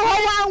hospital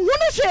wa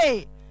hunu she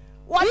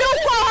wo no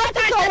ko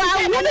hospital wa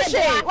hunu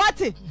she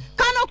what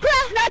kano kra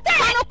na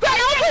wo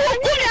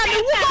kuni ami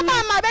wo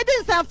mama be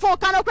din san fo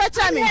kano kra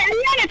cha me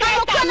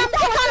kano kra na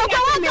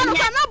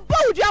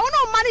bawdia wo no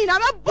mani na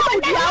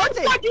bawdia what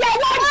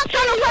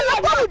kano kra na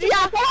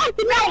bawdia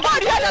na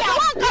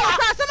kano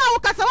kra sama wo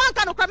kasa wan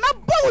kano kra na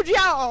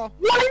bawdia o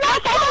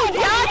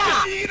bawdia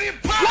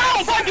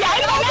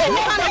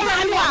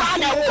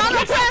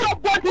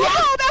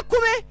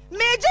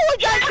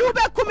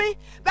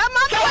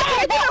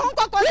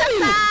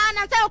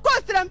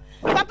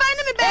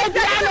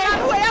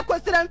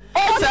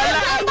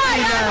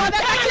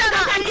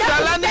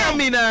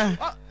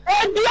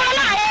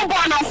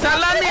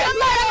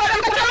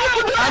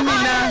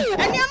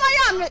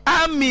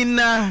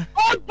Amina.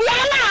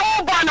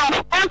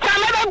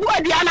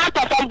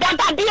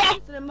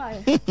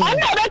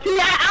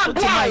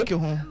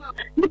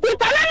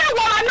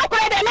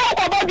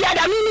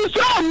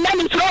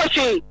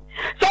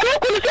 So you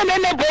could say me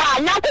boa,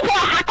 now to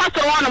haka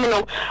so one no.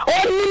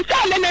 Oh, you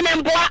say me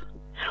boa.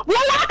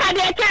 What are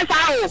the chance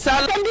out?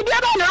 Sala, the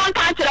other no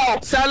catch.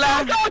 Sala,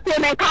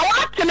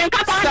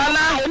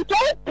 Sala,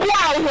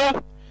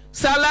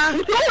 Sala,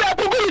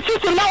 you will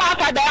see no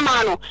after them,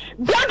 man.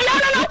 Don't you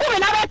know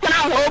another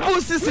town? Oh,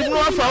 pussy, no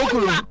for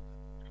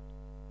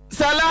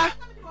Sala,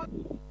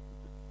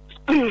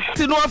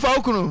 to no for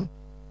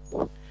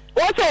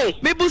okay.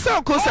 Maybe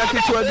so close I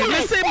can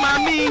say,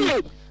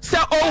 Mammy. Se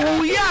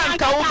ohuya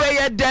ka wo be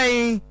ye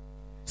den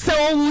se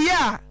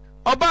ohuya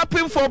oba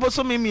pin for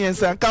boso me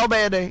miensa ka wo be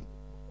ye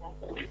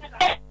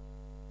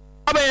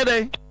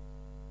den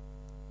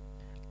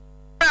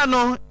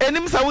ano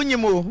enim sa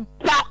wonyim o ono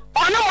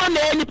won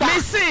na nipa me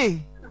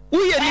se wo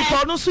ye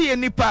nipa no so ye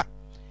nipa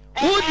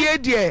wo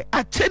die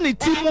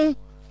ateniti mu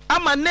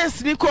ama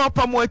nurse ni ko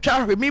opam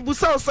atwa hwe me bu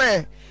se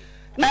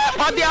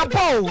odi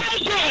apo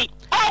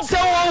se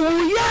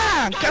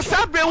ohuya ka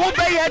sabre wo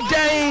be ye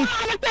den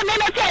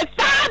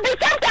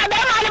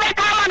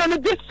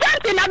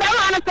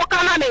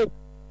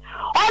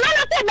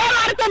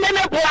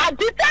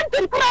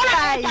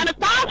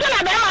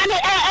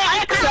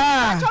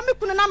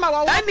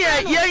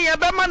yeah,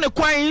 Bemani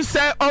Quine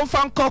say on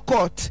Fanco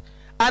Court,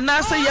 and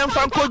I say young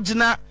Fanco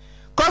Gina,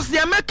 cause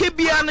the American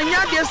be an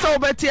Yadia so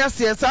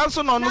Betias,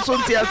 also on the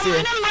Sontias.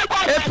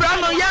 A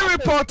prano young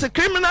report a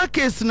criminal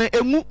case in a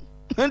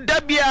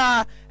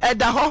Debia at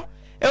the ho.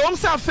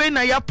 Sa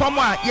fena ya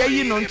pama ya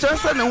yi no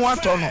nchese ne ho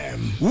atono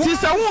ti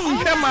sa wo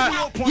nhema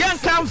yan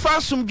kan fa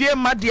sumdwe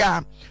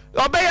madia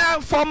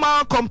obeya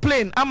formal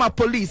complaint ama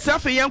police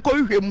afi yan ko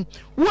hwem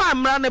wo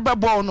amra ne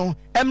bebo no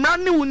emra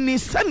ne woni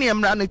sane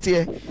emra ne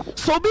tie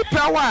so bi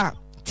prawa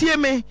tie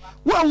me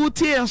wo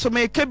tie enso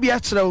me ka bi a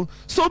kirew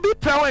so bi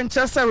prawa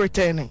nchese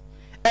return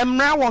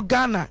emra wo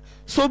Ghana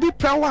so bi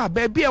prawa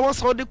baby e wo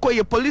so de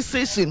koye police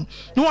station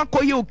no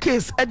akoye o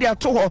case e de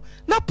ato ho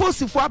na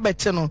posifo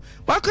abeche no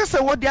waka se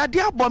wo de ade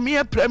abome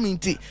e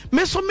praminti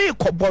me so me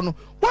kobo no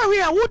wa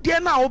we a wo de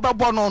na wo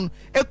bebo no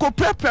e ko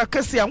prapra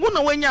kase a wo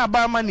na wanya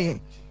aba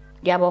mane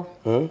yabo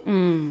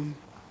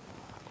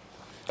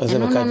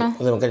azema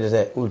kaje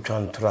se u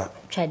twantra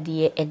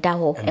twade eda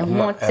ho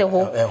ehho te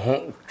ho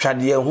ehho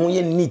twade ehho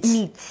ye neat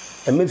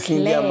emefi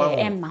bi ama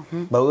ho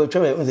ba wo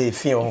tweme unze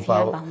efi ho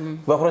pa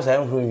ba kro sa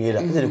ehho nwie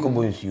da ze ko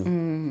bo nsuo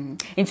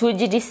nti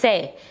ogidi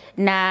se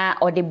na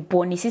ode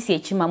boni sisi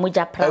echima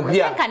moja pra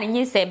ka ne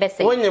nyi se be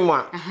se wonyem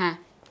a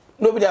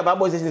no bi da ba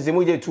bo se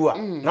moja tu a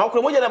na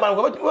okro moja da ba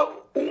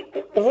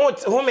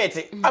ho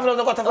meti after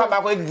the quarter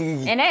ba ko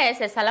gigi ene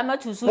se salama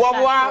tu su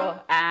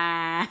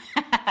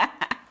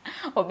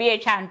obi e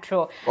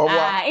chantro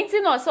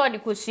inti no so de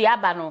kosua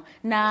ba no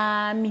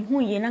na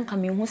mihu ye na nka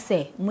mihu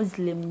se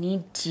muslim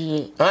ni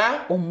die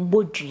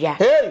ombodua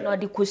no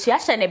de kosua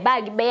hye ne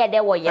bag be ye de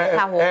wo ye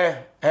ka ho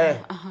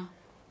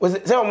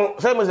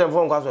say muslim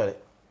phone kwa sorry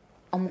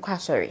kwa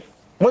sorry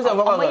muslim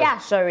phone kwa yeah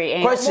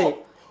sorry question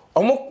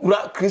omo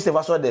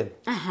Christopher so dem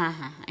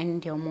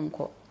and de omo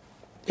nko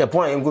ya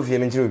point en go fie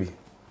me ntirobi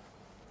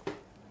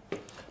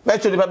me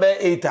chodi pa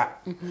be 8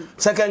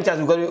 second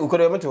chance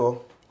ukore me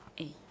to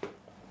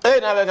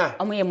na bega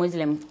omo ye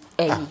muslim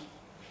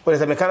But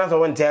the mechanics of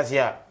one tears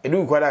here, a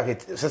do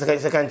quite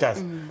second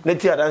chance.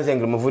 Let's hear dancing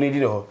Mufuni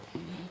Dino.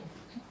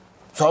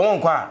 So I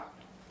won't qua.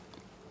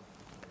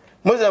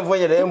 Muslim for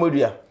your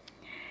Modia.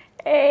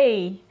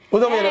 Hey,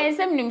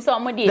 Some nim so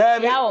mo dey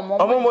ya o mo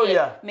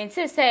me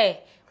say say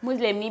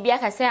Muslim ni bia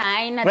ka say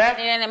ai na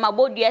ma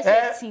bodu ya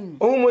 17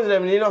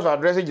 Muslim ni no so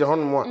address je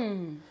hono mo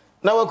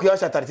na wa kuya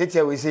shatare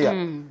tetia we say ya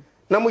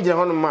na mo je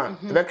hono ma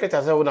be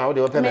kreta say wo na wo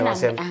de open me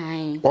asem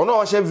ono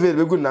o she veil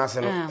be good na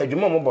ase no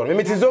adwuma mo bo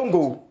me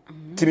tizongo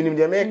timinim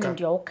de meka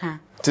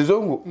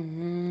tizongo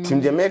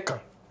tim de meka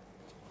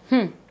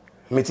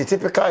me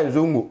typical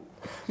zongo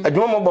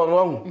adwuma mo bo no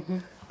ahu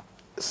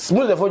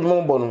smooth the adwuma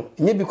mo bo no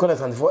nye bi kona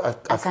sanfo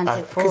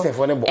kese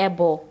fo ne bo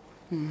ebo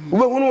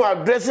wo hunu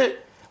address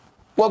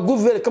wa good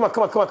veil kama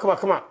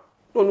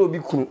no obi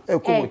kunu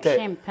ekomo te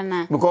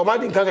because ma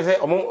din kan say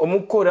omo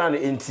kora na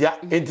entia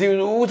enti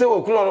wo se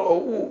wo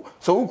kunu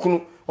so wo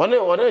kunu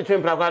one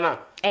twempra kwa na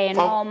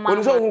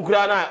no so wo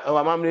kura na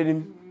wa mamre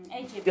nim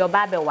eje bi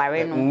oba be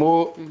ware no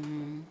mo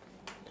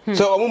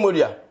so omo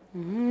modia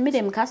me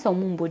dem ka so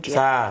omo mbodia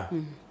sa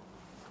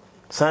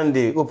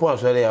Sunday opo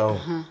asore ya o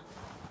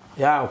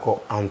ya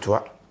ko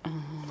antwa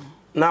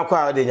na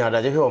kwa de nya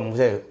da je he omo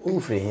say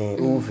ufre hin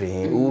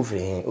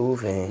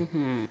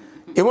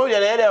emo ya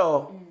le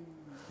o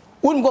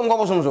un gom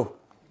bosomso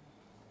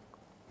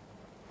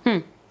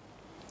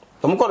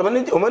omo ko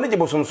o je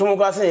bosomso mo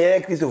ka se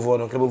ye Christopher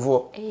no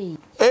krebofo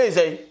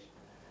say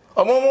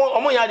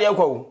omo ya de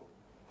akwa wo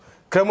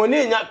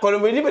kremoni nya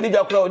kolomoni be di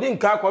jakura o di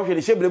nka akwa hwe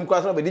de shebrem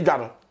kwa so be di dwa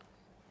no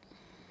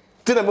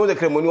tina mo de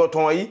kremoni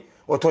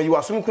oton yi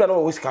wasum kura na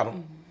wo sika no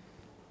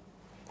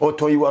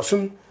oton yi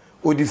wasum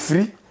o di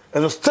free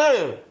and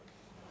style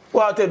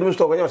wa te dum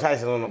stop nya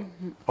size no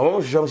omo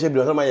mo hwe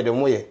shebrem so ma ye de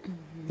mo ye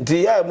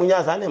nti ya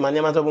munya sa ne ma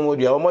ne ma to mo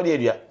dua omo de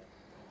dua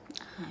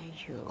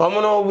ayo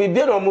omo no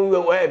bibia no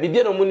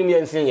mo nim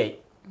ye nsen ye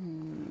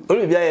o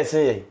bibia ye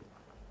nsen ye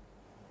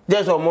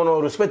just omo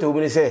no respect obi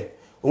ni say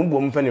o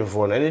mbo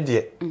mpanifo na ne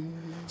de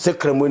se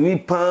kremoni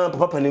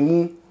papa ne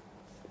mu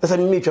esa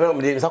mi twa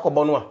me de sa ko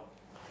bono a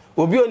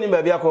obi oni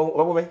ba bia ko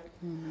obo be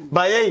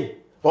ba ye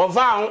on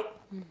fa ho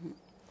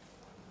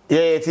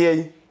ye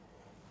tie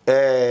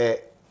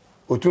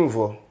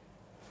otunfo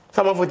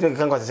sama fo tin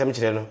kan ko se me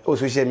kire no o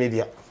social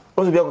media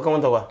o so bia ko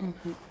kan wa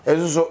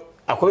esuso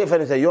akobe fa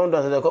ne se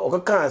yondo se ko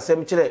kan se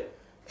me kire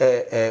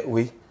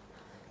we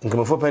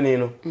nkemfo pani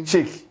no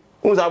shake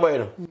un za boy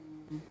no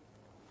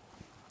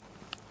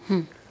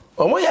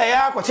omo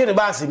ya ko chine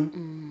basim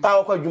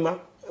ba ko adwuma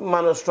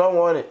man strong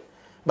one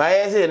ba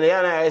ye say ne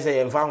ya na ye say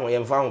yemfa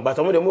ho but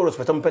omo de mo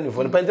respect mo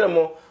panifo ne pantre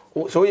mo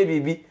so ye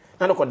bibi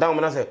na no ko down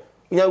mo na say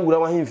nya wura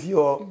wa hemfie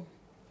o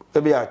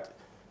e bia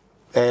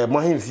mo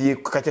hemfie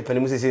ka che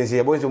panimu se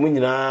ye bo so mo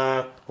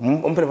nyina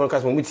mo panifo ka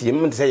so mo tie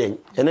mo say ye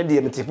ene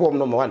de me tipo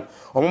no mo one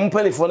omo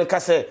panifo ne ka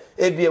say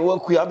e bia wa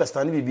ku ya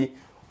understand bibi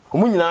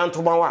mo nyina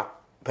ntoba wa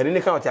pani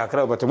ne ka o ti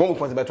akra but mo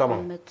ko se beto ama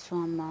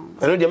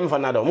ene de me fa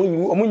na da mo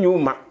nyu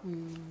ma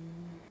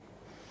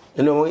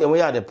eno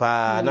ya de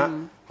pa na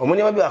omo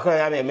ne ma bi akra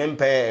ya me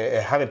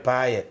mempe ha me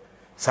pa ye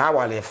sa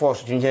wale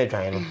force tunje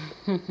twan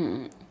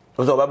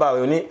no so baba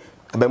we ni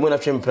abamu na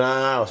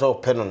twempra so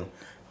penon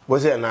bo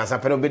se na sa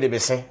penon be de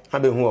bese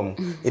abehu om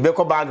e be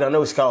ko background na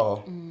usika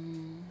ho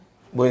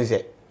bo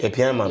se e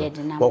piano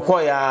bo ko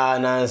ya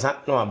na nsa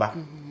no aba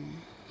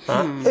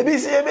ha e bi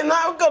se e bi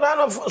na ko na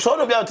no so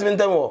no bia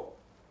otimentem wo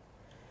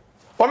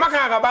o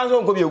maka ka ba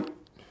so nko bi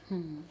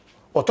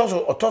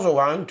otoso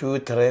 1 2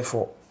 3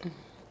 4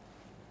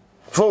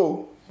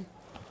 fo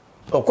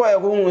okoya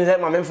ko hu se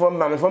mame fo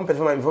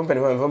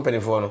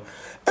penifo no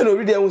e no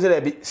read hu se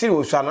da bi siri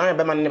wo swa na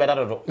be man ne be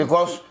dadodo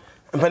because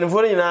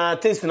penifo ni na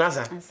taste na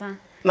asa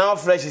na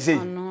fresh say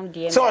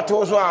so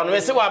to so anu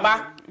se wa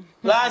ba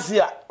last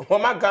year o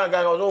ma kan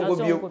so go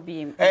bio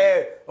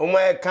o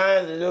ma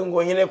kan ngo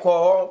hine ko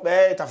ho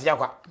be tafia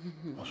kwa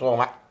so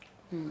ma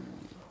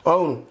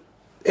oh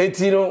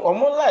etino o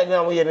mo live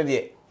na mo ye ne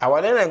de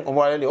awale na o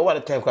wale de o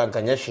wale ten kwa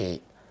kan nya hwe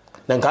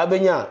na nka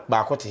benya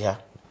ba ko te ya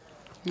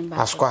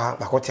askwa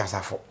ba ko te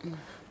asafo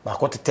ba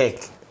ko te tek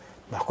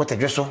ba ko te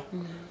dweso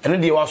eno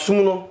de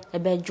wasum no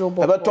ebe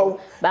jobo ebe to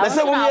na se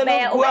wo ye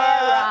no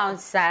kwa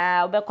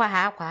sa obe kwa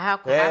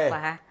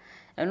ha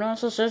eno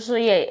so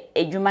ye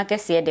edwuma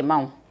kese de ma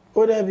wo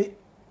o da bi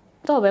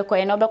to obe kwa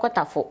eno obe kwa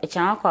tafo e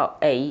chan kwa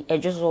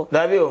edwoso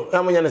da bi o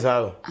ya mo nya ne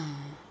sa o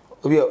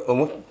obi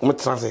o mo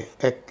transe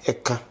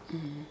eka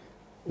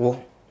wo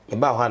e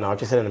ba ho na o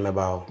twese ne me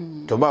ba ho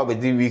to ba obe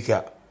di week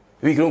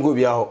no go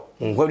bia ho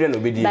nkwa bia no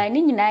be di ba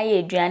ni nyina ye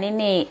aduane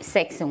ne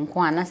sex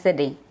nko ana se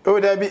de o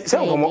da bi se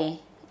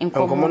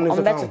nkomo no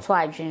se beto to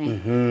adwene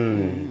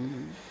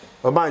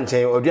oba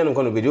nchen aduane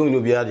nko no be di o nyi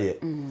bia de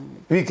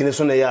week ne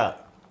so na ya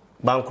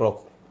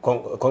bankrupt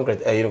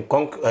concrete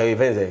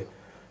events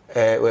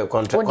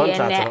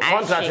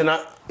contract na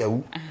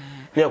yawu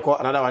ne ko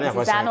another one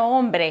ya sa no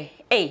hombre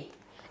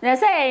na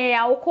say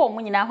ya wo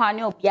mu nyina ho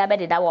ane obia be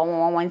deda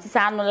won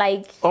ntisa no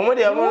like omo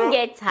de omo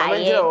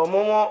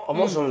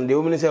so de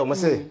omo ni say omo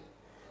say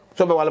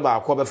so be wale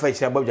ba ko be fa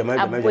chi abab jama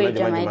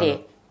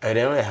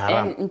ere no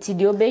haram nti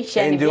de obe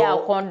hia ni bia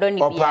kondo ni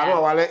bia opa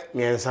no wale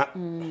miensa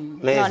no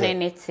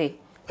ne ti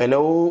ene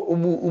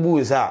ubu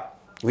nsa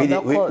we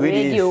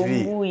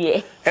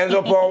free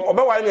enzo po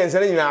obe wale miensa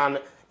ni nyina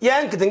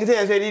yan kitengite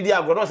yan so di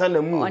agro no san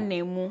na mu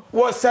onemu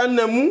wo san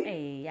na mu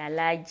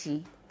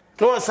alaji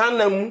no san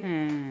na mu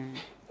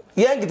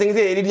yan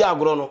kitengite di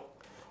agro no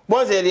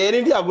bo se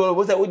di agro no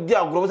bo se di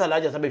agro bo se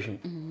alaji sabehwim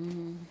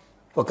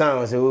o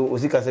kan se o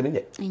sika se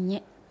binye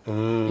enye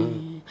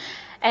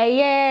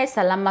eye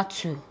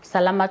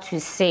salamatu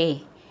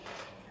say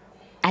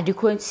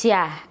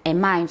adikwantia e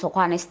man so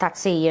kwa na start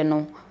say ye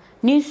no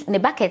ne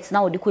bucket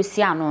na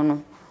odikosi ano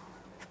no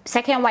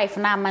second wife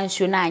na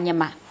mansuo na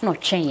anyema no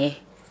twenye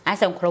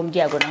asa nkrom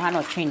di ago no ha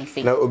no twenye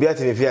say na obi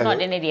ati ne fia no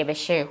de ne de be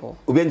share ho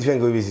obi ati fia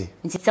ngo bi si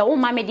nti se wo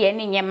mama de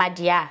ne nyema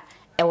de a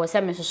e wo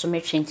se me soso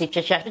me twenty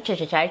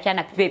twetwa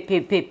na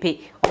pepe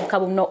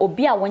onkabum no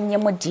obi a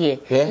wonyem de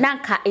na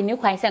nka eni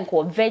kwan se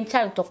nka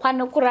venture ntokwa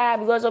ne kura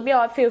because obi a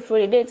wa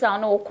feel dey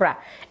town no kura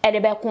e de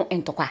be ko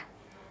ntokwa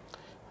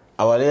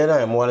awale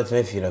na mo wala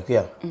tene fira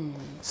kuya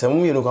se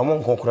mu yenu kwa mo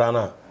nkokura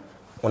na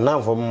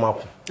onamfo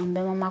mmako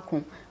mbe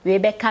mamako we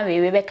be ka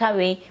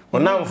we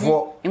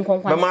onamfo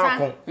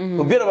mmako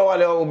obi no ba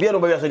wale obi no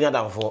ba yaso nya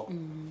danfo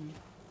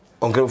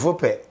onkrefo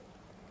pe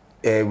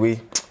we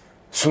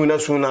suna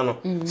no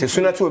se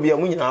suna ti obi a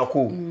munyina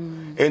akọ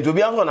ento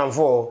obi anso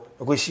namfo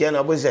ko hia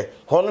na bo se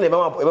ho no ne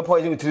ba e be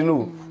poison tiri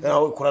no na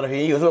kura na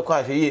hwe yi so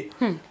kwa hwe yi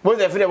bo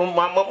se fire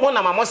mo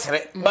na ma mo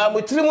sere ba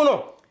mo tiri mu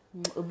no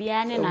obi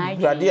ane na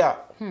aje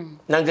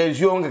na nga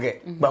nsuo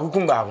ngeke ba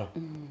kukum ba ho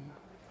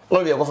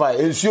no bi ko fa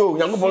nsuo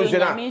nyankopon nsuo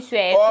na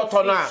o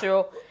to na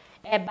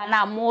e ba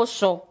na mo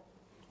so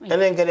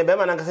ene ngene be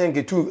ma na nkase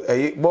nke tu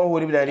bon ho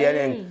ri bi na ri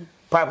ane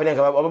pipe ne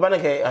ka ba na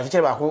ke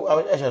asichere ba ko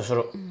ehye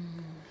soro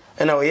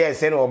ena o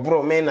yes ene o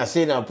bro me na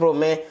say na pro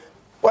me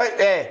why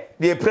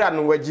the prayer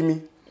no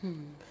wajimi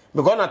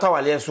because na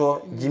tawale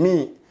so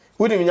jimi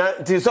wudi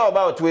nya ti so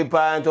about we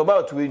pa and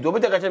about we do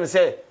betaka che me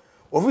say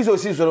office o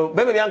si so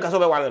be me anka so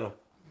be wale no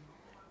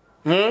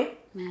na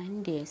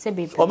ndi se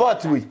be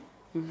about we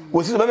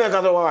wo si so be me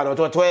anka so wale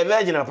no to e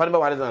virgin na pa be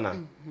wale na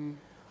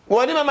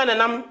wodi mama na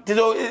nam ti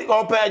so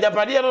o pa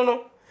japade no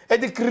e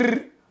di kr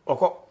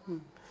oko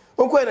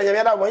onko na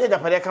nya da bo nya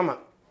japade kama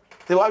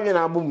ti wa wi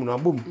na abom no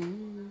abom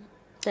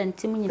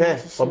santimu nyina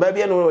o ba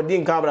bia no odi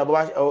nka abra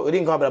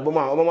bo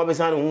ma o ma be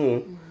san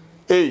hu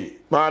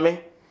maame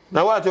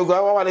na wa to go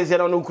wa wale se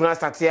no kuna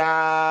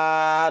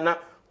statia na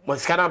mo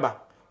skanaba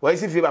wa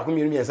isi fi ba ko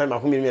mi miensa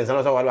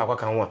na so wale ba kwa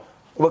kan ho a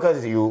o ba ka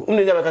se yo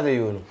unu nya ba ka se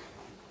yo no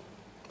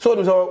so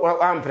no so wa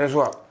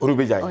ampreso a oru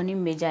bejai oni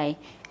bejai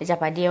e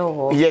japade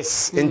ho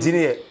yes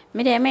entini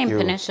me de me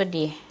mpene so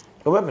de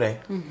o ba bre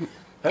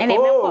ene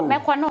me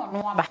ko no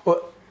aba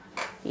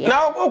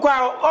na o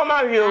kwa o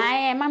ma wi o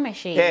ai ma me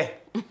she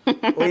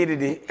oyi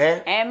didi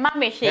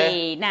mama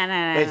she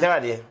na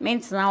tawade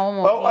mentina wo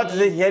mo o to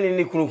say yen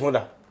ni kunu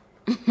da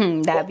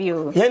da bi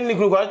o yen ni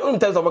kunu ko o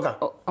nta so maka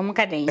o mo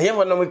ka den yen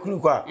fo na mo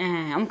kunu ko a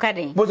o mo ka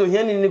den bo to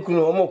yen ni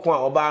kunu o mo ko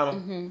a oba no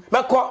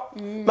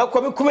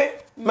meko mi kume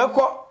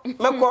meko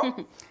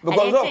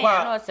because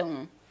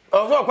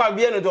o kwa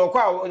bia no to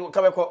kwa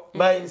ka meko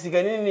ba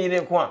sigani ni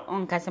ile ko a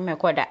on ka se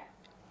meko da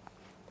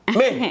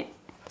me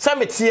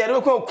same tie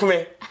no ko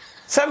kume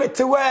same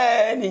te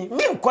wani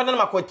mi nkona na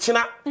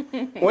makochina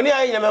woni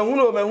ayi nyama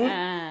hunu mahu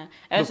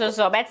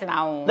so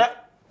betina o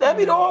da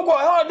bi do go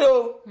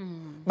hodo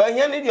ba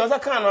nyani di osa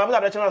kan no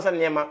abda chana san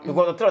nema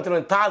because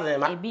 3,000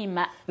 ma ebi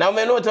ma na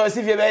me no to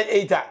sifie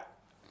be 8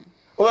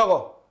 o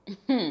go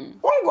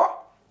wongo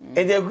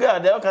e de gua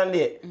de kan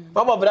de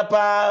ma bo bra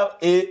pa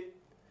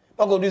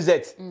ma go do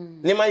z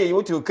ni ma ye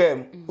wotu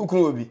kam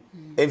ukun obi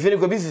e fini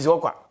ko business wo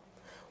kwa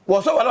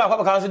wo so wala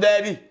kwa kan so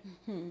da bi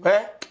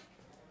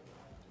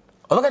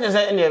Oba ka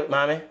say ene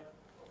maame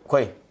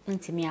koi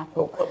ntimi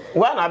akọ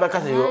wa na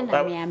abeka say yo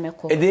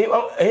edi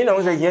ehin na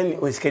wo say yen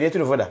o sikani tu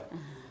no foda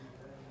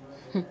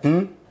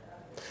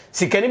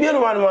sikani bi no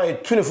ma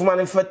tu ne fuma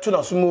ne fa tu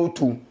na so mo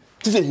tu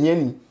ti say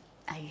yen ni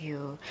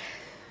ayo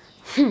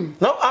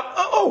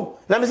no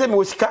na me say me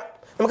osika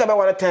na me ka ba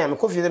wala tan me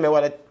ko fi say me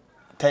wala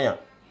tan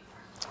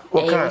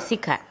o kan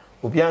osika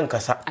obi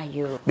ankasa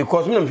ayo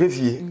because me na me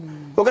fie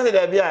o ka say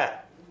da bia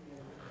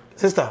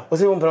sister o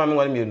say won pera me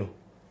wala me no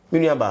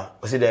Minya ba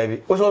o se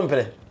dabi o so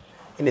mpere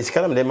ene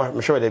sika na me ma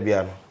hwe da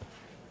bia no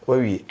wa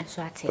wie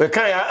we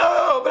kan ya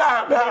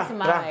bra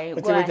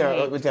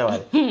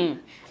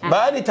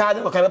ba ni ta de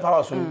o kan be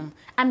power so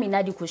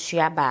amina di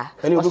kosua ba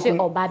o se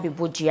oba be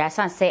bodua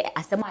san se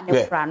asema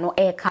ne fra no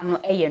e ka no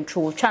e ye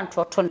ntro twa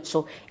ntro to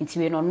so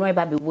ntiwe no no e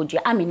ba be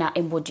bodua amina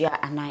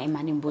embodua ana e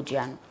ma ne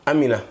embodua no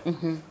amina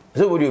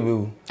so bodi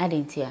obewu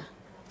adentia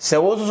se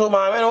wo so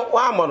ma me no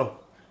wa mo no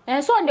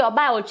so on the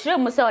oba o kire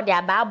mu se o de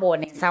aba abo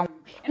ne nsa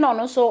e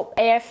no so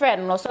e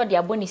friend no so de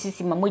abo ne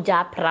sisi ma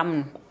moja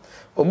pram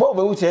obo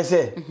obewu che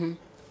se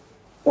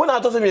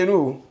wona to so me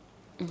nu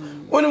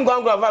wonim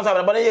kwa ngwa fa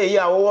sa ba ne ye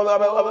a wo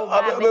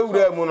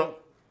abewura mu no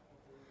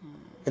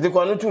ede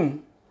kwa no tum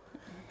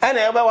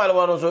ana e ba wale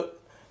wono so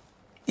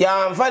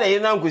ya mfa ne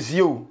na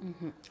nkosi o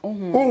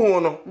uhu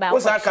no wo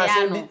sa ka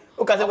se bi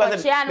o ka se kwa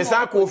se me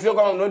sa ko ofio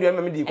kwa no de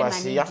me di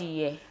kwase ya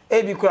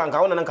ebi kura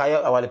nka wona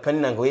nka awale pani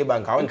na nka we ba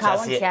nka won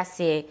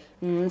tiase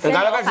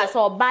nka ka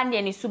so ban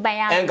de ni suban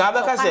ya nka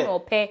ba ka se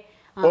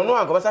ono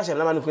an ko basa hye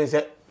na ma no kun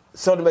se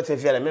so do beti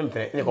fia le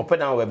mempene ne ko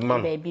peda wo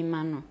baby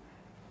man no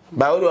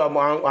ba wo do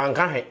an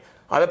ka he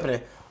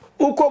abepene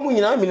ukomu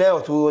nyina mi na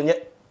oto onye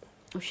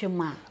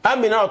ohwema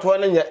amina oto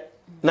ne nye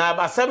na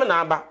aba sem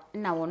na aba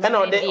na wo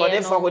no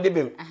ode fa ko de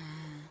bem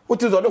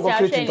uti zo do ko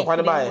create to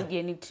kwane ba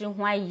ye ni tiri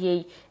ho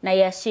aye na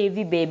ya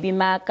shave baby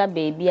maka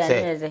baby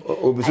aneze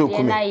obizo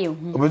kumi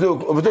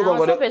obizo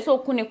ko so peso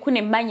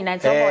kune manyina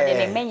nti obo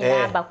de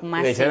manyina aba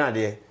kuma se na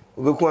de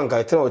obeku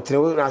anka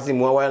tire na se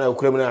mu wa na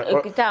okura mu na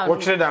wo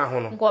twere da ho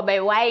no ko bai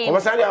wai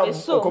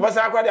ko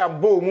basa akwa de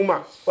abo mu ma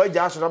wa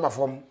ja so na ba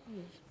fom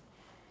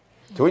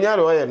to nya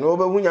ro ye no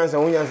obehu nyansa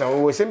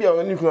wo se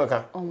bia ni kunu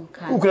aka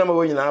ukuna ma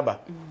wo nyina aba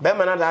be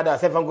ma na da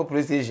se fan ko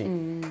police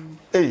station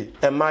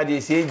e ma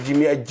de se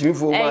jimi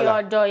fo ma la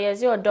odo ye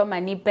se odo ma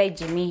ni pe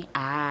jimi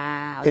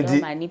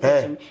odo ma ni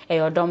pe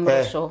jimi odo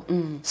mo so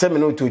se me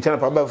no to chana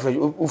pa ba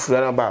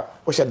ufura na ba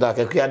o sheda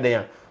ka kuya den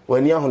a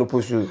wani ahono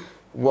posu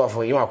bo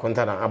afo yi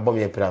akonta na abom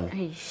ye pira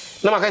me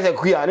na maka se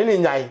kuya ni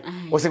nyai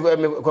o se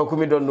kwa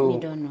kumi don no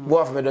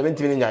bo afo me do me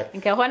ntimi nyai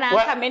nke ho na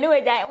aka me ni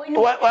we dai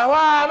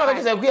wa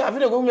maka se kuya afi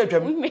de ko hu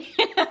atwam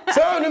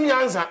so ni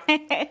nyansa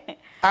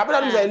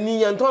abra mi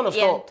ni yanto no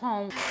so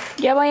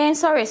ya ba yen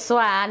sorry so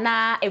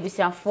na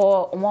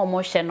ebusiafo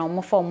omo hye no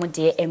mo fo mo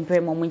de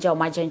embre mo nja o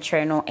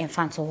magentre no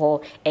enfanto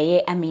ho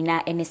eye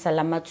Amina ene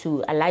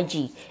Salamatu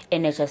Alaji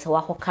ene jese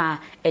wa hoka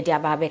e de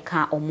ababe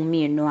ka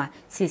omumi no a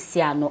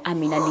sisia no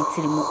Amina ni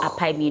tirimu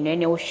apai mi no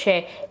ene wo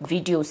hye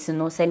videos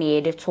no se ne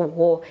ye de to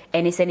ho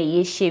ene se ne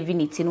ye shave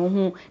ni tinu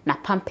hu na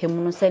pampem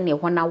no se ne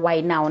ho na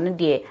wai na ono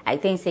de I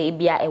think say e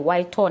bia e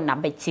white tone na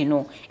beti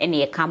no ene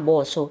ye kan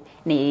bo so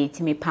ne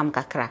timi pam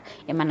kakra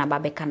emana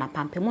babeka na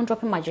pampe mun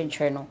drop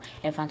magentre no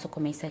enfanto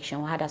comment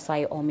section hada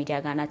sai all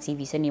media Ghana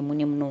TV se ne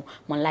munim no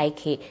mo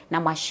like na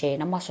ma share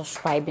na ma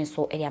subscribe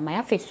so area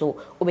my face so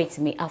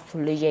obetimi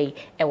afollow ye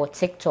e wo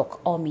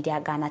TikTok all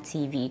media Ghana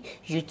TV,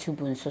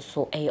 YouTube nso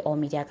so all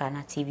media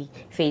Ghana TV,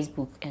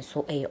 Facebook and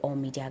so all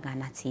media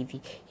Ghana TV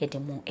ye de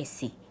mo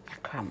esi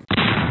yakram